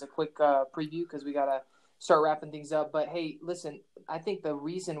let's make this a quick preview because we got to start wrapping things up. But, hey, listen, I think the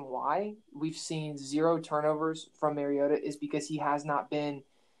reason why we've seen 0 turnovers from Mariota is because he has not been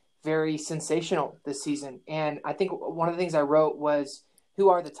very sensational this season. And I think one of the things I wrote was, who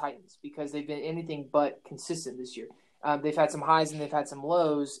are the Titans? Because they've been anything but consistent this year. They've had some highs and they've had some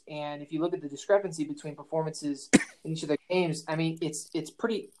lows. And if you look at the discrepancy between performances in each of their games, I mean, it's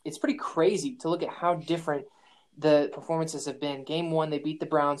pretty crazy to look at how different the performances have been. Game 1, they beat the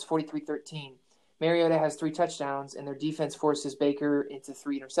Browns 43-13. Mariota has 3 touchdowns, and their defense forces Baker into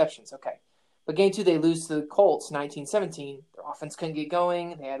 3 interceptions. Okay. But Game 2, they lose to the Colts 19-17. Their offense couldn't get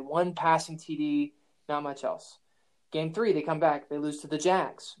going. They had 1 passing TD, not much else. Game 3, they come back. They lose to the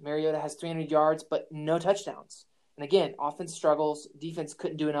Jags. Mariota has 300 yards, but no touchdowns. And again, offense struggles. Defense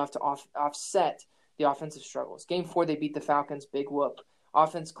couldn't do enough to offset the offensive struggles. Game 4, they beat the Falcons. Big whoop.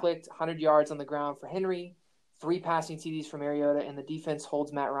 Offense clicked, 100 yards on the ground for Henry, 3 passing TDs for Mariota, and the defense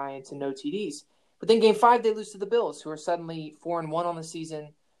holds Matt Ryan to no TDs. But then Game 5, they lose to the Bills, who are suddenly 4-1 on the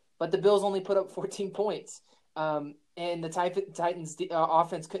season, but the Bills only put up 14 points. And the Titans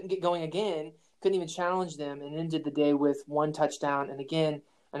offense couldn't get going again, couldn't even challenge them, and ended the day with one touchdown. And again,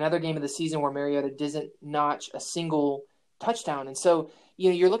 another game of the season where Mariota doesn't notch a single touchdown. And so,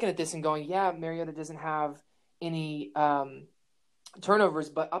 you're looking at this and going, yeah, Mariota doesn't have any turnovers,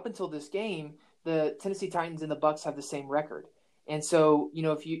 but up until this game, the Tennessee Titans and the Bucs have the same record. And so,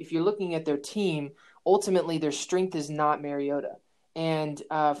 if you're looking at their team, ultimately their strength is not Mariota. And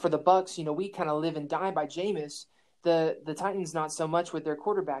for the Bucs, we kind of live and die by Jameis. The Titans not so much with their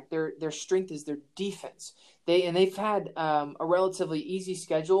quarterback. Their strength is their defense. They've had a relatively easy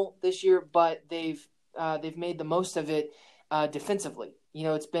schedule this year, but they've made the most of it defensively.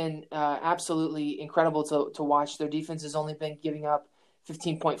 It's been absolutely incredible to watch. Their defense has only been giving up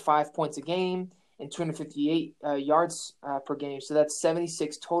 15.5 points a game and 258 yards per game. So that's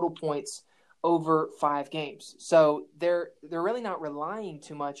 76 total points over 5 games. So they're really not relying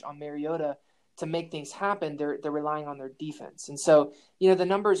too much on Mariota to make things happen. They're relying on their defense. And so, the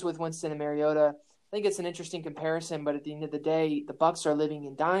numbers with Winston and Mariota, I think it's an interesting comparison, but at the end of the day, the Bucs are living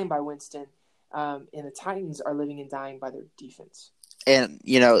and dying by Winston, and the Titans are living and dying by their defense. And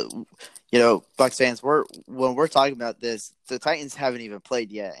Bucs fans, when we're talking about this, the Titans haven't even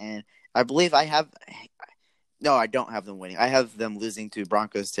played yet, and I believe I don't have them winning. I have them losing to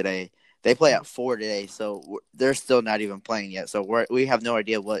Broncos today. They play at 4 today, so they're still not even playing yet. So we have no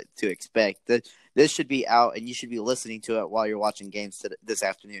idea what to expect. This should be out, and you should be listening to it while you're watching games this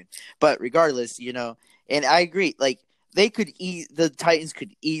afternoon. But regardless, and I agree. Like the Titans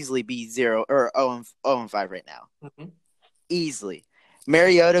could easily be 0 or 0-5 right now, easily.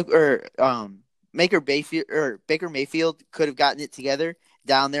 Mariota or Baker Mayfield could have gotten it together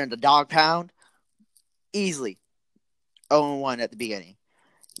down there in the dog pound, easily 0-1 at the beginning.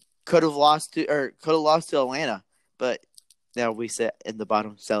 Could have lost to Atlanta, but now we sit in the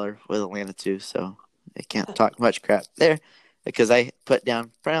bottom cellar with Atlanta too, so I can't talk much crap there because I put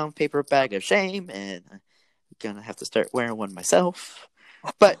down brown paper bag of shame, and I'm gonna have to start wearing one myself.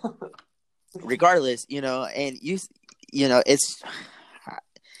 But regardless, and it's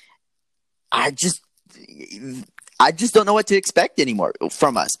I just don't know what to expect anymore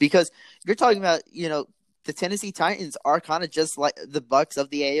from us because you're talking about the Tennessee Titans are kind of just like the Bucs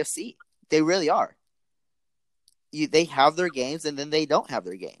of the AFC. They really are. They have their games, and then they don't have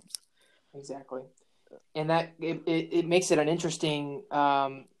their games. Exactly, and that it makes it an interesting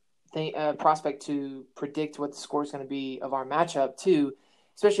prospect to predict what the score is going to be of our matchup too,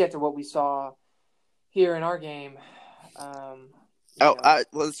 especially after what we saw here in our game. I'm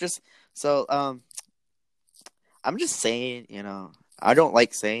just saying, I don't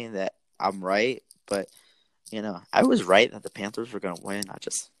like saying that I'm right, but I was right that the Panthers were going to win. I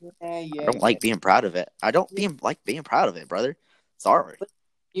don't like being proud of it. I don't like being proud of it, brother. Sorry.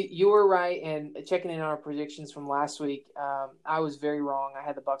 You were right, and checking in on our predictions from last week, I was very wrong. I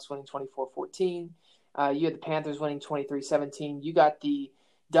had the Bucs winning 24-14. You had the Panthers winning 23-17. You got the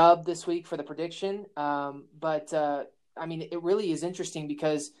dub this week for the prediction. But it really is interesting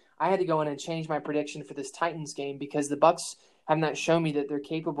because I had to go in and change my prediction for this Titans game because the Bucs have not shown me that they're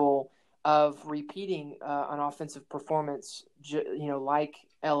capable of repeating an offensive performance, like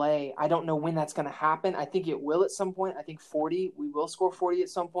LA. I don't know when that's going to happen. I think it will at some point. I think we will score 40 at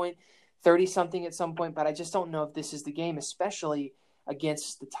some point, 30-something at some point, but I just don't know if this is the game, especially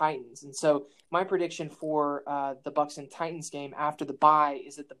against the Titans. And so my prediction for the Bucs and Titans game after the bye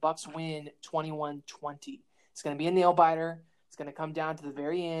is that the Bucs win 21-20. It's going to be a nail-biter. It's going to come down to the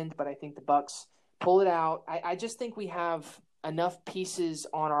very end, but I think the Bucs pull it out. I just think we have enough pieces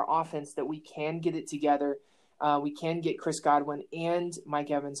on our offense that we can get it together. We can get Chris Godwin and Mike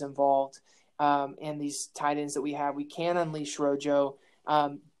Evans involved, and these tight ends that we have. We can unleash Rojo.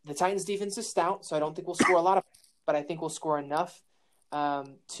 The Titans' defense is stout, so I don't think we'll score a lot but I think we'll score enough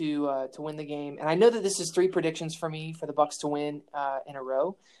to win the game. And I know that this is 3 predictions for me for the Bucs to win in a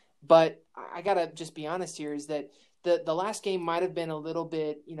row, but I gotta just be honest here is that the last game might have been a little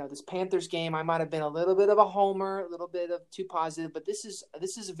bit, this Panthers game, I might have been a little bit of a homer, a little bit of too positive, but this is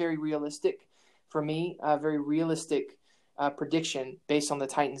a very realistic for me, a very realistic prediction based on the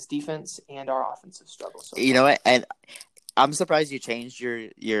Titans defense and our offensive struggles. So you know what? And I'm surprised you changed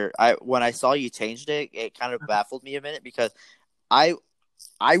when I saw you changed it, it kind of baffled me a minute because I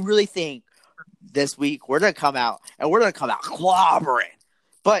really think this week we're going to come out clobbering,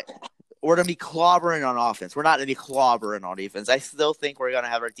 but we're going to be clobbering on offense. We're not going to be clobbering on defense. I still think we're going to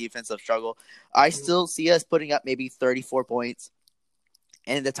have our defensive struggle. I still see us putting up maybe 34 points.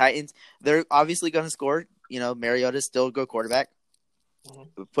 And the Titans, they're obviously going to score. Mariota's still a good quarterback,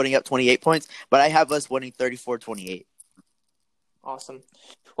 putting up 28 points. But I have us winning 34-28. Awesome.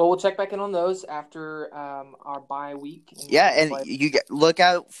 Well, we'll check back in on those after our bye week. Yeah, and look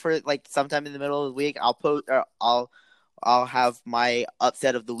out for like sometime in the middle of the week. I'll have my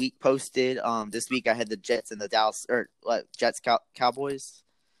upset of the week posted. This week I had the Jets and the Cowboys.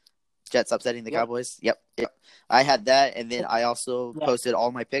 Jets upsetting the Cowboys. Yep. I had that, and then I also posted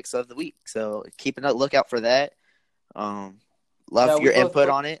all my picks of the week. So keeping a lookout for that. Love your input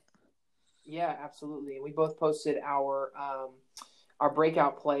on it. Yeah, absolutely. We both posted our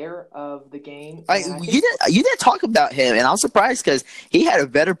breakout player of the game. You didn't talk about him, and I'm surprised because he had a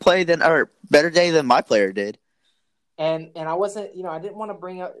better day than my player did. And I wasn't, I didn't want to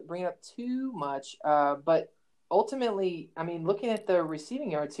bring it up too much, but ultimately, I mean, looking at the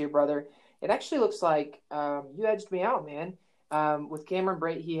receiving yards here, brother, it actually looks like you edged me out, man. With Cameron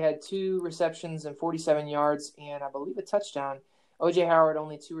Brate, he had 2 receptions and 47 yards, and I believe a touchdown. O.J. Howard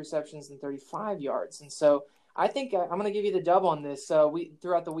only 2 receptions and 35 yards, and so I think I'm going to give you the dub on this. So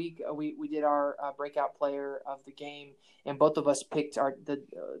throughout the week we did our breakout player of the game, and both of us picked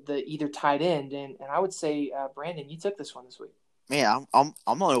the either tight end, and I would say Brandon, you took this one this week. Man, I'm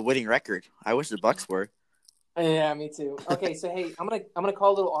on a winning record. I wish the Bucs were. Yeah, me too. Okay, so hey, I'm gonna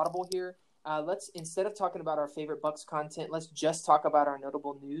call a little audible here. Let's, instead of talking about our favorite Bucs content, let's just talk about our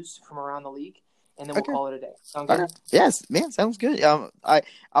notable news from around the league. And then we'll call it a day. Sound good? Yes, man, sounds good. I'm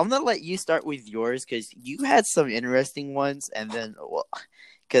gonna let you start with yours because you had some interesting ones, and then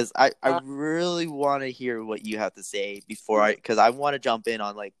because I really want to hear what you have to say because I want to jump in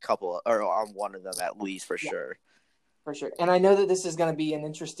on like couple or on one of them at least for sure. For sure, and I know that this is going to be an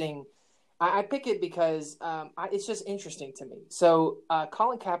interesting. I pick it because it's just interesting to me. So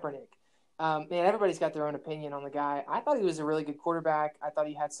Colin Kaepernick. Man, everybody's got their own opinion on the guy. I thought he was a really good quarterback. I thought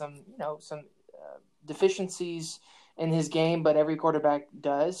he had some deficiencies in his game, but every quarterback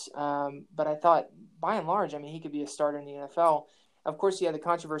does. But I thought, by and large, I mean, he could be a starter in the NFL. Of course, he had the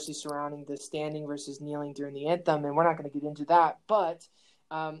controversy surrounding the standing versus kneeling during the anthem, and we're not going to get into that. But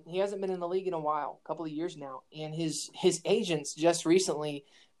he hasn't been in the league in a while, a couple of years now, and his agents just recently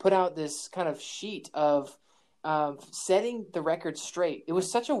put out this kind of sheet of setting the record straight. It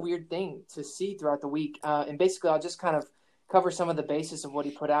was such a weird thing to see throughout the week, and basically, I'll just kind of cover some of the basis of what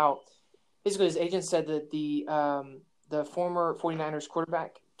he put out. Basically, his agent said that the former 49ers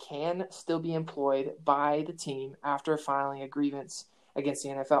quarterback can still be employed by the team after filing a grievance against the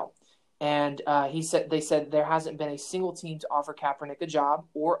NFL. And they said there hasn't been a single team to offer Kaepernick a job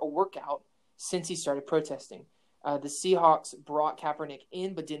or a workout since he started protesting. The Seahawks brought Kaepernick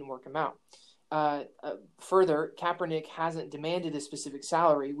in but didn't work him out. Further, Kaepernick hasn't demanded a specific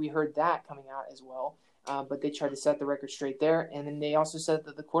salary. We heard that coming out as well. But they tried to set the record straight there. And then they also said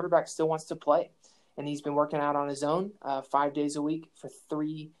that the quarterback still wants to play. And he's been working out on his own 5 days a week for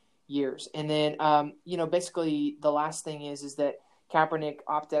 3 years. And then, basically the last thing is that Kaepernick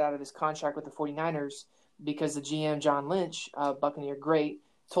opted out of his contract with the 49ers because the GM, John Lynch, Buccaneer great,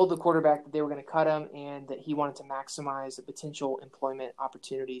 told the quarterback that they were going to cut him and that he wanted to maximize the potential employment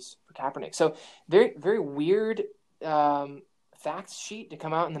opportunities for Kaepernick. So very, very weird facts sheet to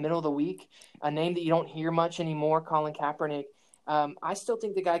come out in the middle of the week. A name that you don't hear much anymore, Colin Kaepernick. I still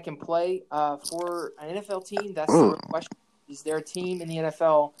think the guy can play for an NFL team. That's the question. Is there a team in the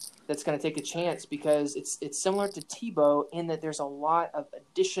NFL that's going to take a chance? Because it's similar to Tebow in that there's a lot of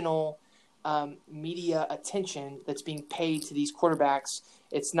additional media attention that's being paid to these quarterbacks.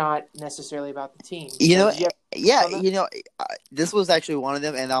 It's not necessarily about the team. This was actually one of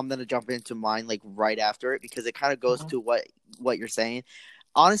them, and I'm going to jump into mine like right after it because it kind of goes to what you're saying.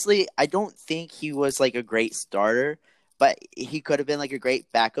 Honestly, I don't think he was like a great starter, but he could have been like a great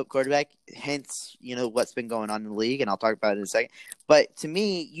backup quarterback. Hence, what's been going on in the league, and I'll talk about it in a second. But to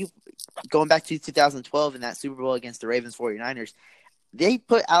me, going back to 2012 in that Super Bowl against the Ravens 49ers, they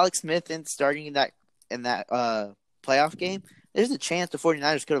put Alex Smith in starting in that playoff game. There's a chance the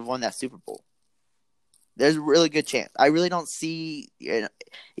 49ers could have won that Super Bowl. There's a really good chance. I really don't see,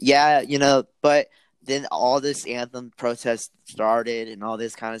 but then all this anthem protest started and all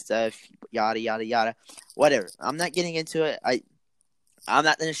this kind of stuff, yada, yada, yada. Whatever. I'm not getting into it. I'm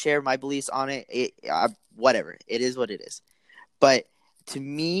not going to share my beliefs on it. Whatever. It is what it is. But to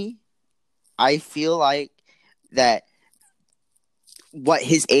me, I feel like that what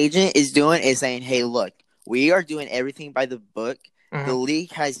his agent is doing is saying, hey, look, we are doing everything by the book. Mm-hmm. The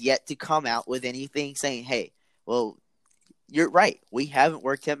league has yet to come out with anything saying, hey, well, you're right. We haven't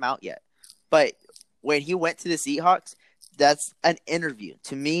worked him out yet. But when he went to the Seahawks, that's an interview.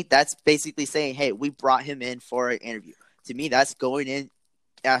 To me, that's basically saying, hey, we brought him in for an interview. To me, that's going in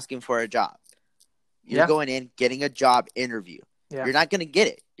asking for a job. You're going in getting a job interview. Yeah. You're not going to get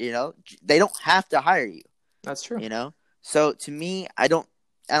it. They don't have to hire you. That's true. So to me, I don't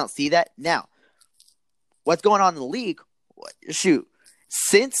see that. Now, what's going on in the league? Shoot,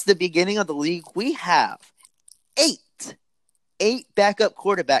 since the beginning of the league, we have eight backup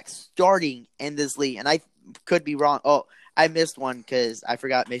quarterbacks starting in this league, and I could be wrong. Oh, I missed one because I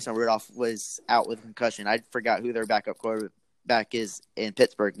forgot Mason Rudolph was out with concussion. I forgot who their backup quarterback is in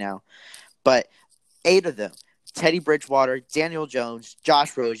Pittsburgh now. But 8 of them: Teddy Bridgewater, Daniel Jones,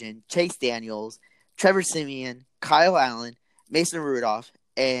 Josh Rosen, Chase Daniels, Trevor Siemian, Kyle Allen, Mason Rudolph,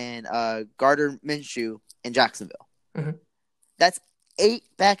 and Gardner Minshew in Jacksonville. Mm-hmm. That's 8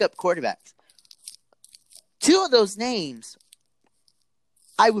 backup quarterbacks. 2 of those names,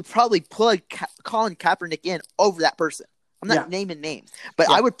 I would probably plug Colin Kaepernick in over that person. I'm not naming names, but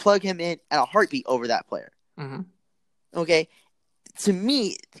I would plug him in at a heartbeat over that player. Mm-hmm. Okay? To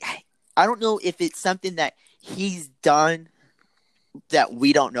me, I don't know if it's something that he's done that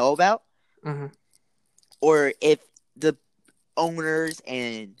we don't know about, mm-hmm. or if the owners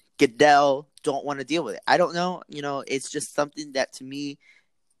and Goodell don't want to deal with it. I don't know. It's just something that, to me,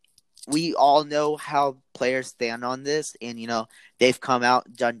 we all know how players stand on this, and they've come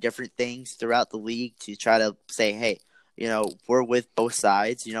out, done different things throughout the league to try to say, hey, we're with both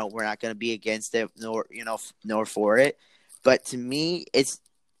sides. We're not going to be against it, nor for it. But to me, it's,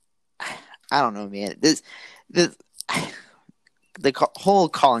 I don't know, man. The whole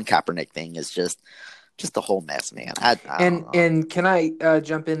Colin Kaepernick thing is just the whole mess, man. And can I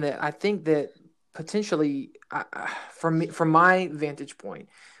jump in that? I think that potentially, from my vantage point,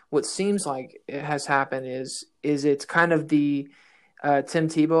 what seems like it has happened is it's kind of the Tim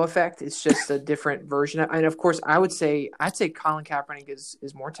Tebow effect. It's just a different version. And of course, I'd say Colin Kaepernick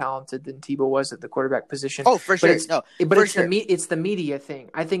is more talented than Tebow was at the quarterback position. Oh, for sure. It's the media thing.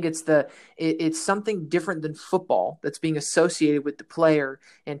 I think it's something different than football that's being associated with the player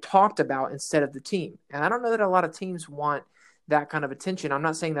and talked about instead of the team. And I don't know that a lot of teams want that kind of attention. I'm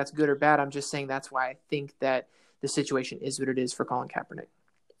not saying that's good or bad. I'm just saying that's why I think that the situation is what it is for Colin Kaepernick.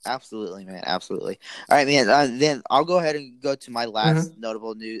 Absolutely, man. Absolutely. All right, man. Then I'll go ahead and go to my last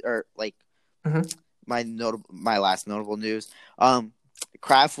notable news, or my last notable news.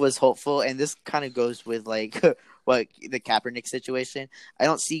 Kraft was hopeful, and this kind of goes with what the Kaepernick situation. I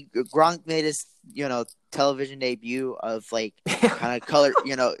don't see Gronk made his television debut of kind of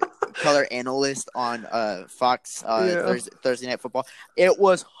color analyst on Fox Thursday Night Football. It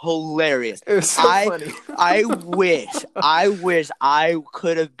was hilarious. It was so funny. I wish I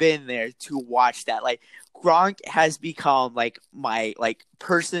could have been there to watch that. Gronk has become my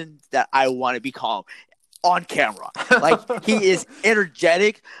person that I want to become on camera. He is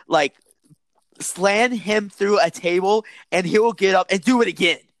energetic. Slam him through a table and he will get up and do it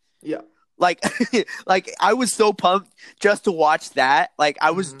again. Yeah. I was so pumped just to watch that. I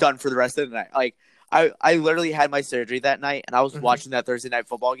was done for the rest of the night. I literally had my surgery that night and I was watching that Thursday Night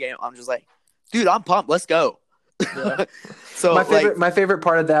Football game. I'm just like, dude, I'm pumped. Let's go. Yeah. So my favorite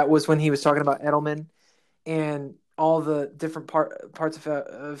part of that was when he was talking about Edelman and all the different parts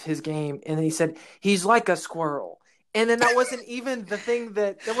of his game, and then he said he's like a squirrel. And then that wasn't even the thing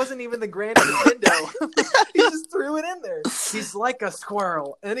that wasn't even the grand innuendo. He just threw it in there. He's like a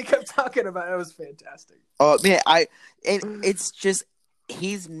squirrel. And he kept talking about it. It was fantastic. Oh man, it's just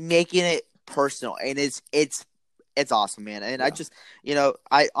he's making it personal, and it's awesome, man. And I just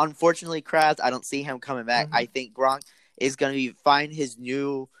I unfortunately Kraft, I don't see him coming back. I think Gronk is gonna find his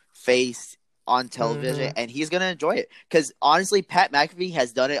new face on television, and he's gonna enjoy it. Because honestly, Pat McAfee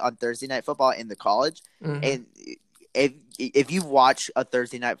has done it on Thursday Night Football in the college, and if you watch a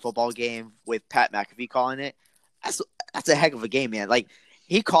Thursday Night Football game with Pat McAfee calling it, that's a heck of a game, man.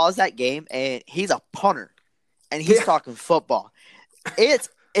 He calls that game, and he's a punter, and he's talking football. It's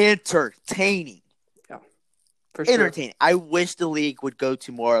entertaining. Yeah, for sure. Entertaining. I wish the league would go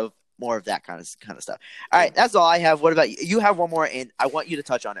to more of that kind of stuff. All right, that's all I have. What about you? You have one more, and I want you to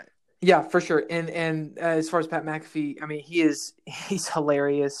touch on it. Yeah, for sure. And as far as Pat McAfee, I mean, he's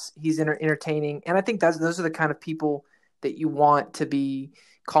hilarious. He's entertaining, and I think those are the kind of people that you want to be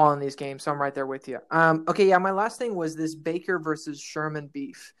calling these games. So I'm right there with you. Okay, yeah. My last thing was this Baker versus Sherman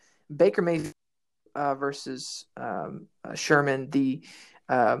beef. Baker Mayfield versus Sherman, the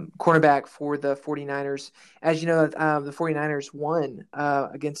cornerback for the 49ers. As you know, the 49ers won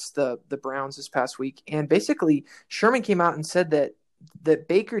against the Browns this past week, and basically Sherman came out and said that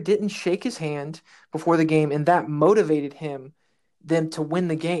Baker didn't shake his hand before the game, and that motivated them to win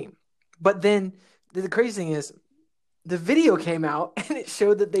the game. But then the crazy thing is the video came out, and it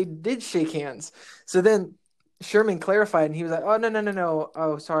showed that they did shake hands. So then Sherman clarified, and he was like, oh, no.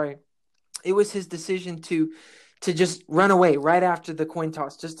 Oh, sorry. It was his decision to just run away right after the coin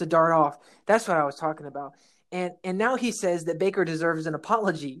toss, just to dart off. That's what I was talking about. And now he says that Baker deserves an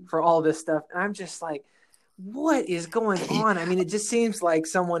apology for all this stuff. And I'm just like, what is going on? I mean, it just seems like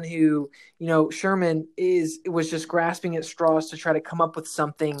someone who, Sherman was just grasping at straws to try to come up with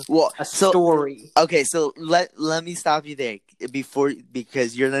something, story. Okay, so let me stop you there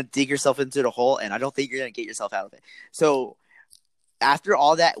because you're gonna dig yourself into the hole, and I don't think you're gonna get yourself out of it. So after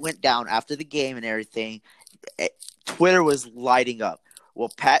all that went down, after the game and everything, Twitter was lighting up.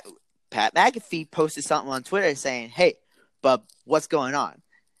 Well, Pat McAfee posted something on Twitter saying, "Hey, bub, what's going on?"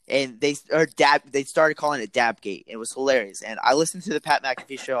 And they started calling it Dabgate. It was hilarious. And I listen to the Pat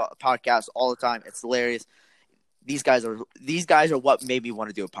McAfee show podcast all the time. It's hilarious. These guys are what made me want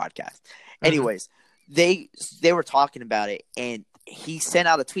to do a podcast. Mm-hmm. Anyways, they were talking about it, and he sent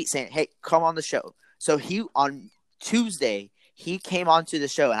out a tweet saying, "Hey, come on the show." So on Tuesday he came onto the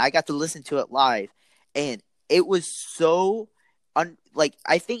show, and I got to listen to it live, and it was so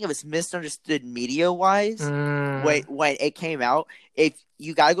I think it was misunderstood media wise when it came out. If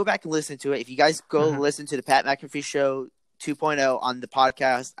you gotta go back and listen to it, if you guys go listen to the Pat McAfee Show 2.0 on the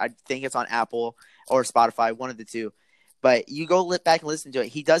podcast, I think it's on Apple or Spotify, one of the two. But you go back and listen to it.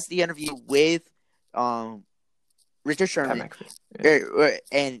 He does the interview with Richard Sherman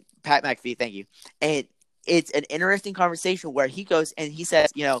and Pat McAfee. Thank you. And it's an interesting conversation where he goes and he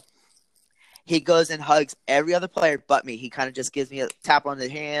says, he goes and hugs every other player but me. He kind of just gives me a tap on the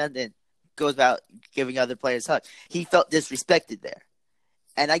hand and goes about giving other players hugs. He felt disrespected there.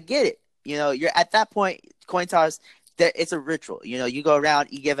 And I get it. You're at that point, coin toss, it's a ritual. You go around,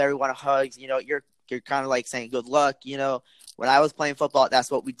 you give everyone a hug. You're kind of like saying good luck. When I was playing football,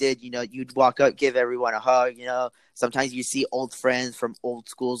 that's what we did. You'd walk up, give everyone a hug. Sometimes you see old friends from old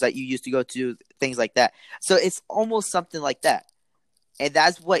schools that you used to go to, things like that. So it's almost something like that. And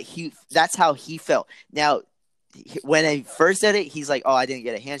that's how he felt. Now, when I first said it, he's like, "Oh, I didn't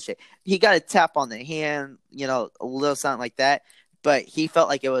get a handshake." He got a tap on the hand, a little something like that. But he felt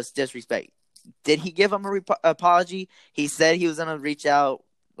like it was disrespect. Did he give him a apology? He said he was going to reach out,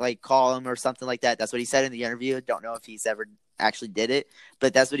 call him or something like that. That's what he said in the interview. Don't know if he's ever actually did it,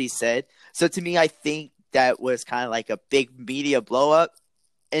 but that's what he said. So to me, I think that was kind of like a big media blow up.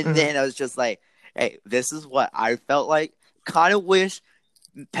 And then I was just like, hey, this is what I felt like. Kind of wish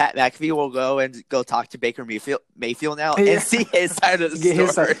Pat McAfee will go talk to Baker Mayfield now and see his side of the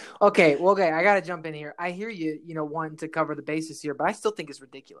story. Okay, I got to jump in here. I hear you, wanting to cover the bases here, but I still think it's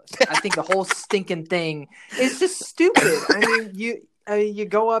ridiculous. I think the whole stinking thing is just stupid. I mean, you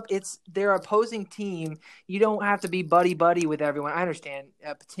go up, it's their opposing team. You don't have to be buddy with everyone. I understand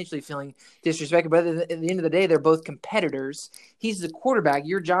potentially feeling disrespected, but at the end of the day, they're both competitors. He's the quarterback.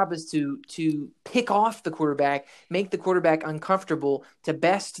 Your job is to pick off the quarterback, make the quarterback uncomfortable, to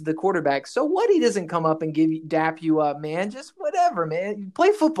best the quarterback. So what? He doesn't come up and dap you up, man. Just whatever, man. You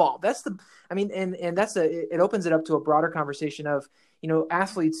play football. It opens it up to a broader conversation of,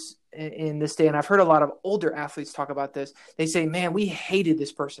 athletes in this day, and I've heard a lot of older athletes talk about this. They say, man, we hated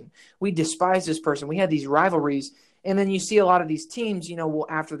this person. We despised this person. We had these rivalries. And then you see a lot of these teams,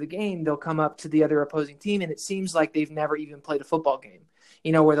 after the game, they'll come up to the other opposing team, and it seems like they've never even played a football game,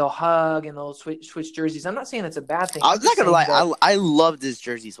 where they'll hug and they'll switch jerseys. I'm not saying that's a bad thing. I'm not going to lie. I love this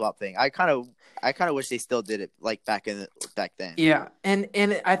jersey swap thing. I kind of wish they still did it back then. Yeah. And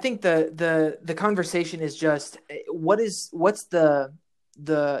I think the conversation is just what's the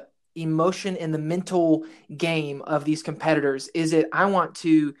emotion and the mental game of these competitors? Is it, I want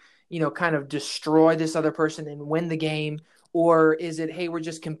to, kind of destroy this other person and win the game? Or is it, hey, we're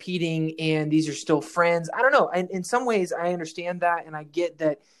just competing and these are still friends? I don't know. And in some ways I understand that. And I get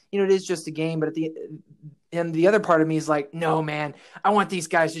that, it is just a game, but and the other part of me is like, no, man, I want these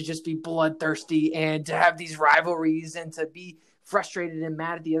guys to just be bloodthirsty and to have these rivalries and to be frustrated and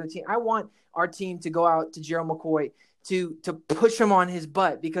mad at the other team. I want our team to go out to Gerald McCoy to push him on his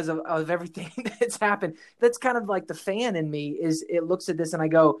butt because of everything that's happened. That's kind of like the fan in me is it looks at this and I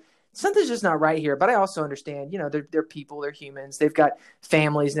go, something's just not right here. But I also understand, they're people, they're humans, they've got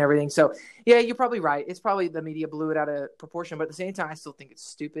families and everything. So yeah, you're probably right. It's probably the media blew it out of proportion, but at the same time, I still think it's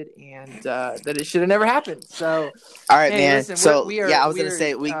stupid and that it should have never happened. So, all right, man. Listen, I was gonna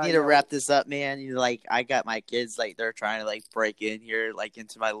say we need to wrap this up, man. I got my kids, they're trying to break in here,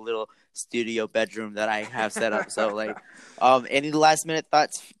 into my little studio bedroom that I have set up. So any last minute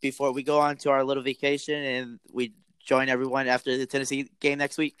thoughts before we go on to our little vacation and we join everyone after the Tennessee game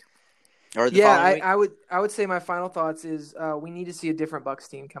next week? I would say my final thoughts is we need to see a different Bucs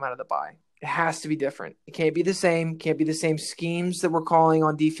team come out of the bye. It has to be different. It can't be the same. Can't be the same schemes that we're calling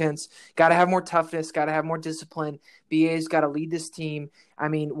on defense. Got to have more toughness. Got to have more discipline. BA's got to lead this team. I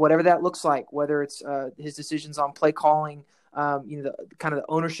mean, whatever that looks like, whether it's his decisions on play calling, the kind of the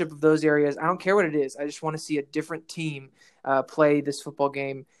ownership of those areas. I don't care what it is. I just want to see a different team play this football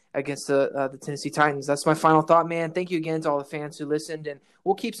game against the Tennessee Titans. That's my final thought, man. Thank you again to all the fans who listened, and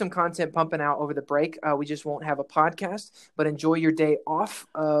we'll keep some content pumping out over the break. We just won't have a podcast, but enjoy your day off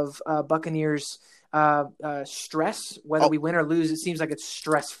of Buccaneers stress. Whether we win or lose, it seems like it's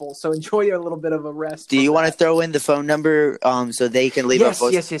stressful. So enjoy a little bit of a rest. Do you want to throw in the phone number so they can leave a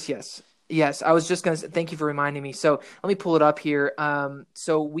voice? Yes, I was just going to thank you for reminding me. So let me pull it up here.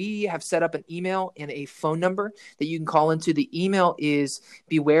 So we have set up an email and a phone number that you can call into. The email is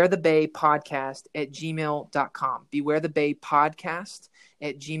bewarethebaypodcast@gmail.com.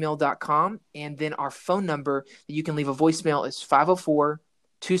 Bewarethebaypodcast@gmail.com. And then our phone number that you can leave a voicemail is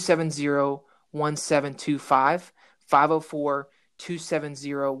 504-270-1725.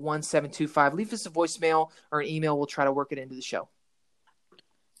 504-270-1725. Leave us a voicemail or an email. We'll try to work it into the show.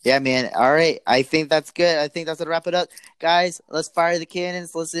 Yeah, man. All right. I think that's good. I think that's going to wrap it up. Guys, let's fire the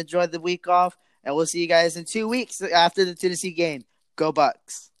cannons. Let's enjoy the week off. And we'll see you guys in 2 weeks after the Tennessee game. Go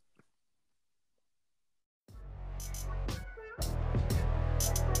Bucks.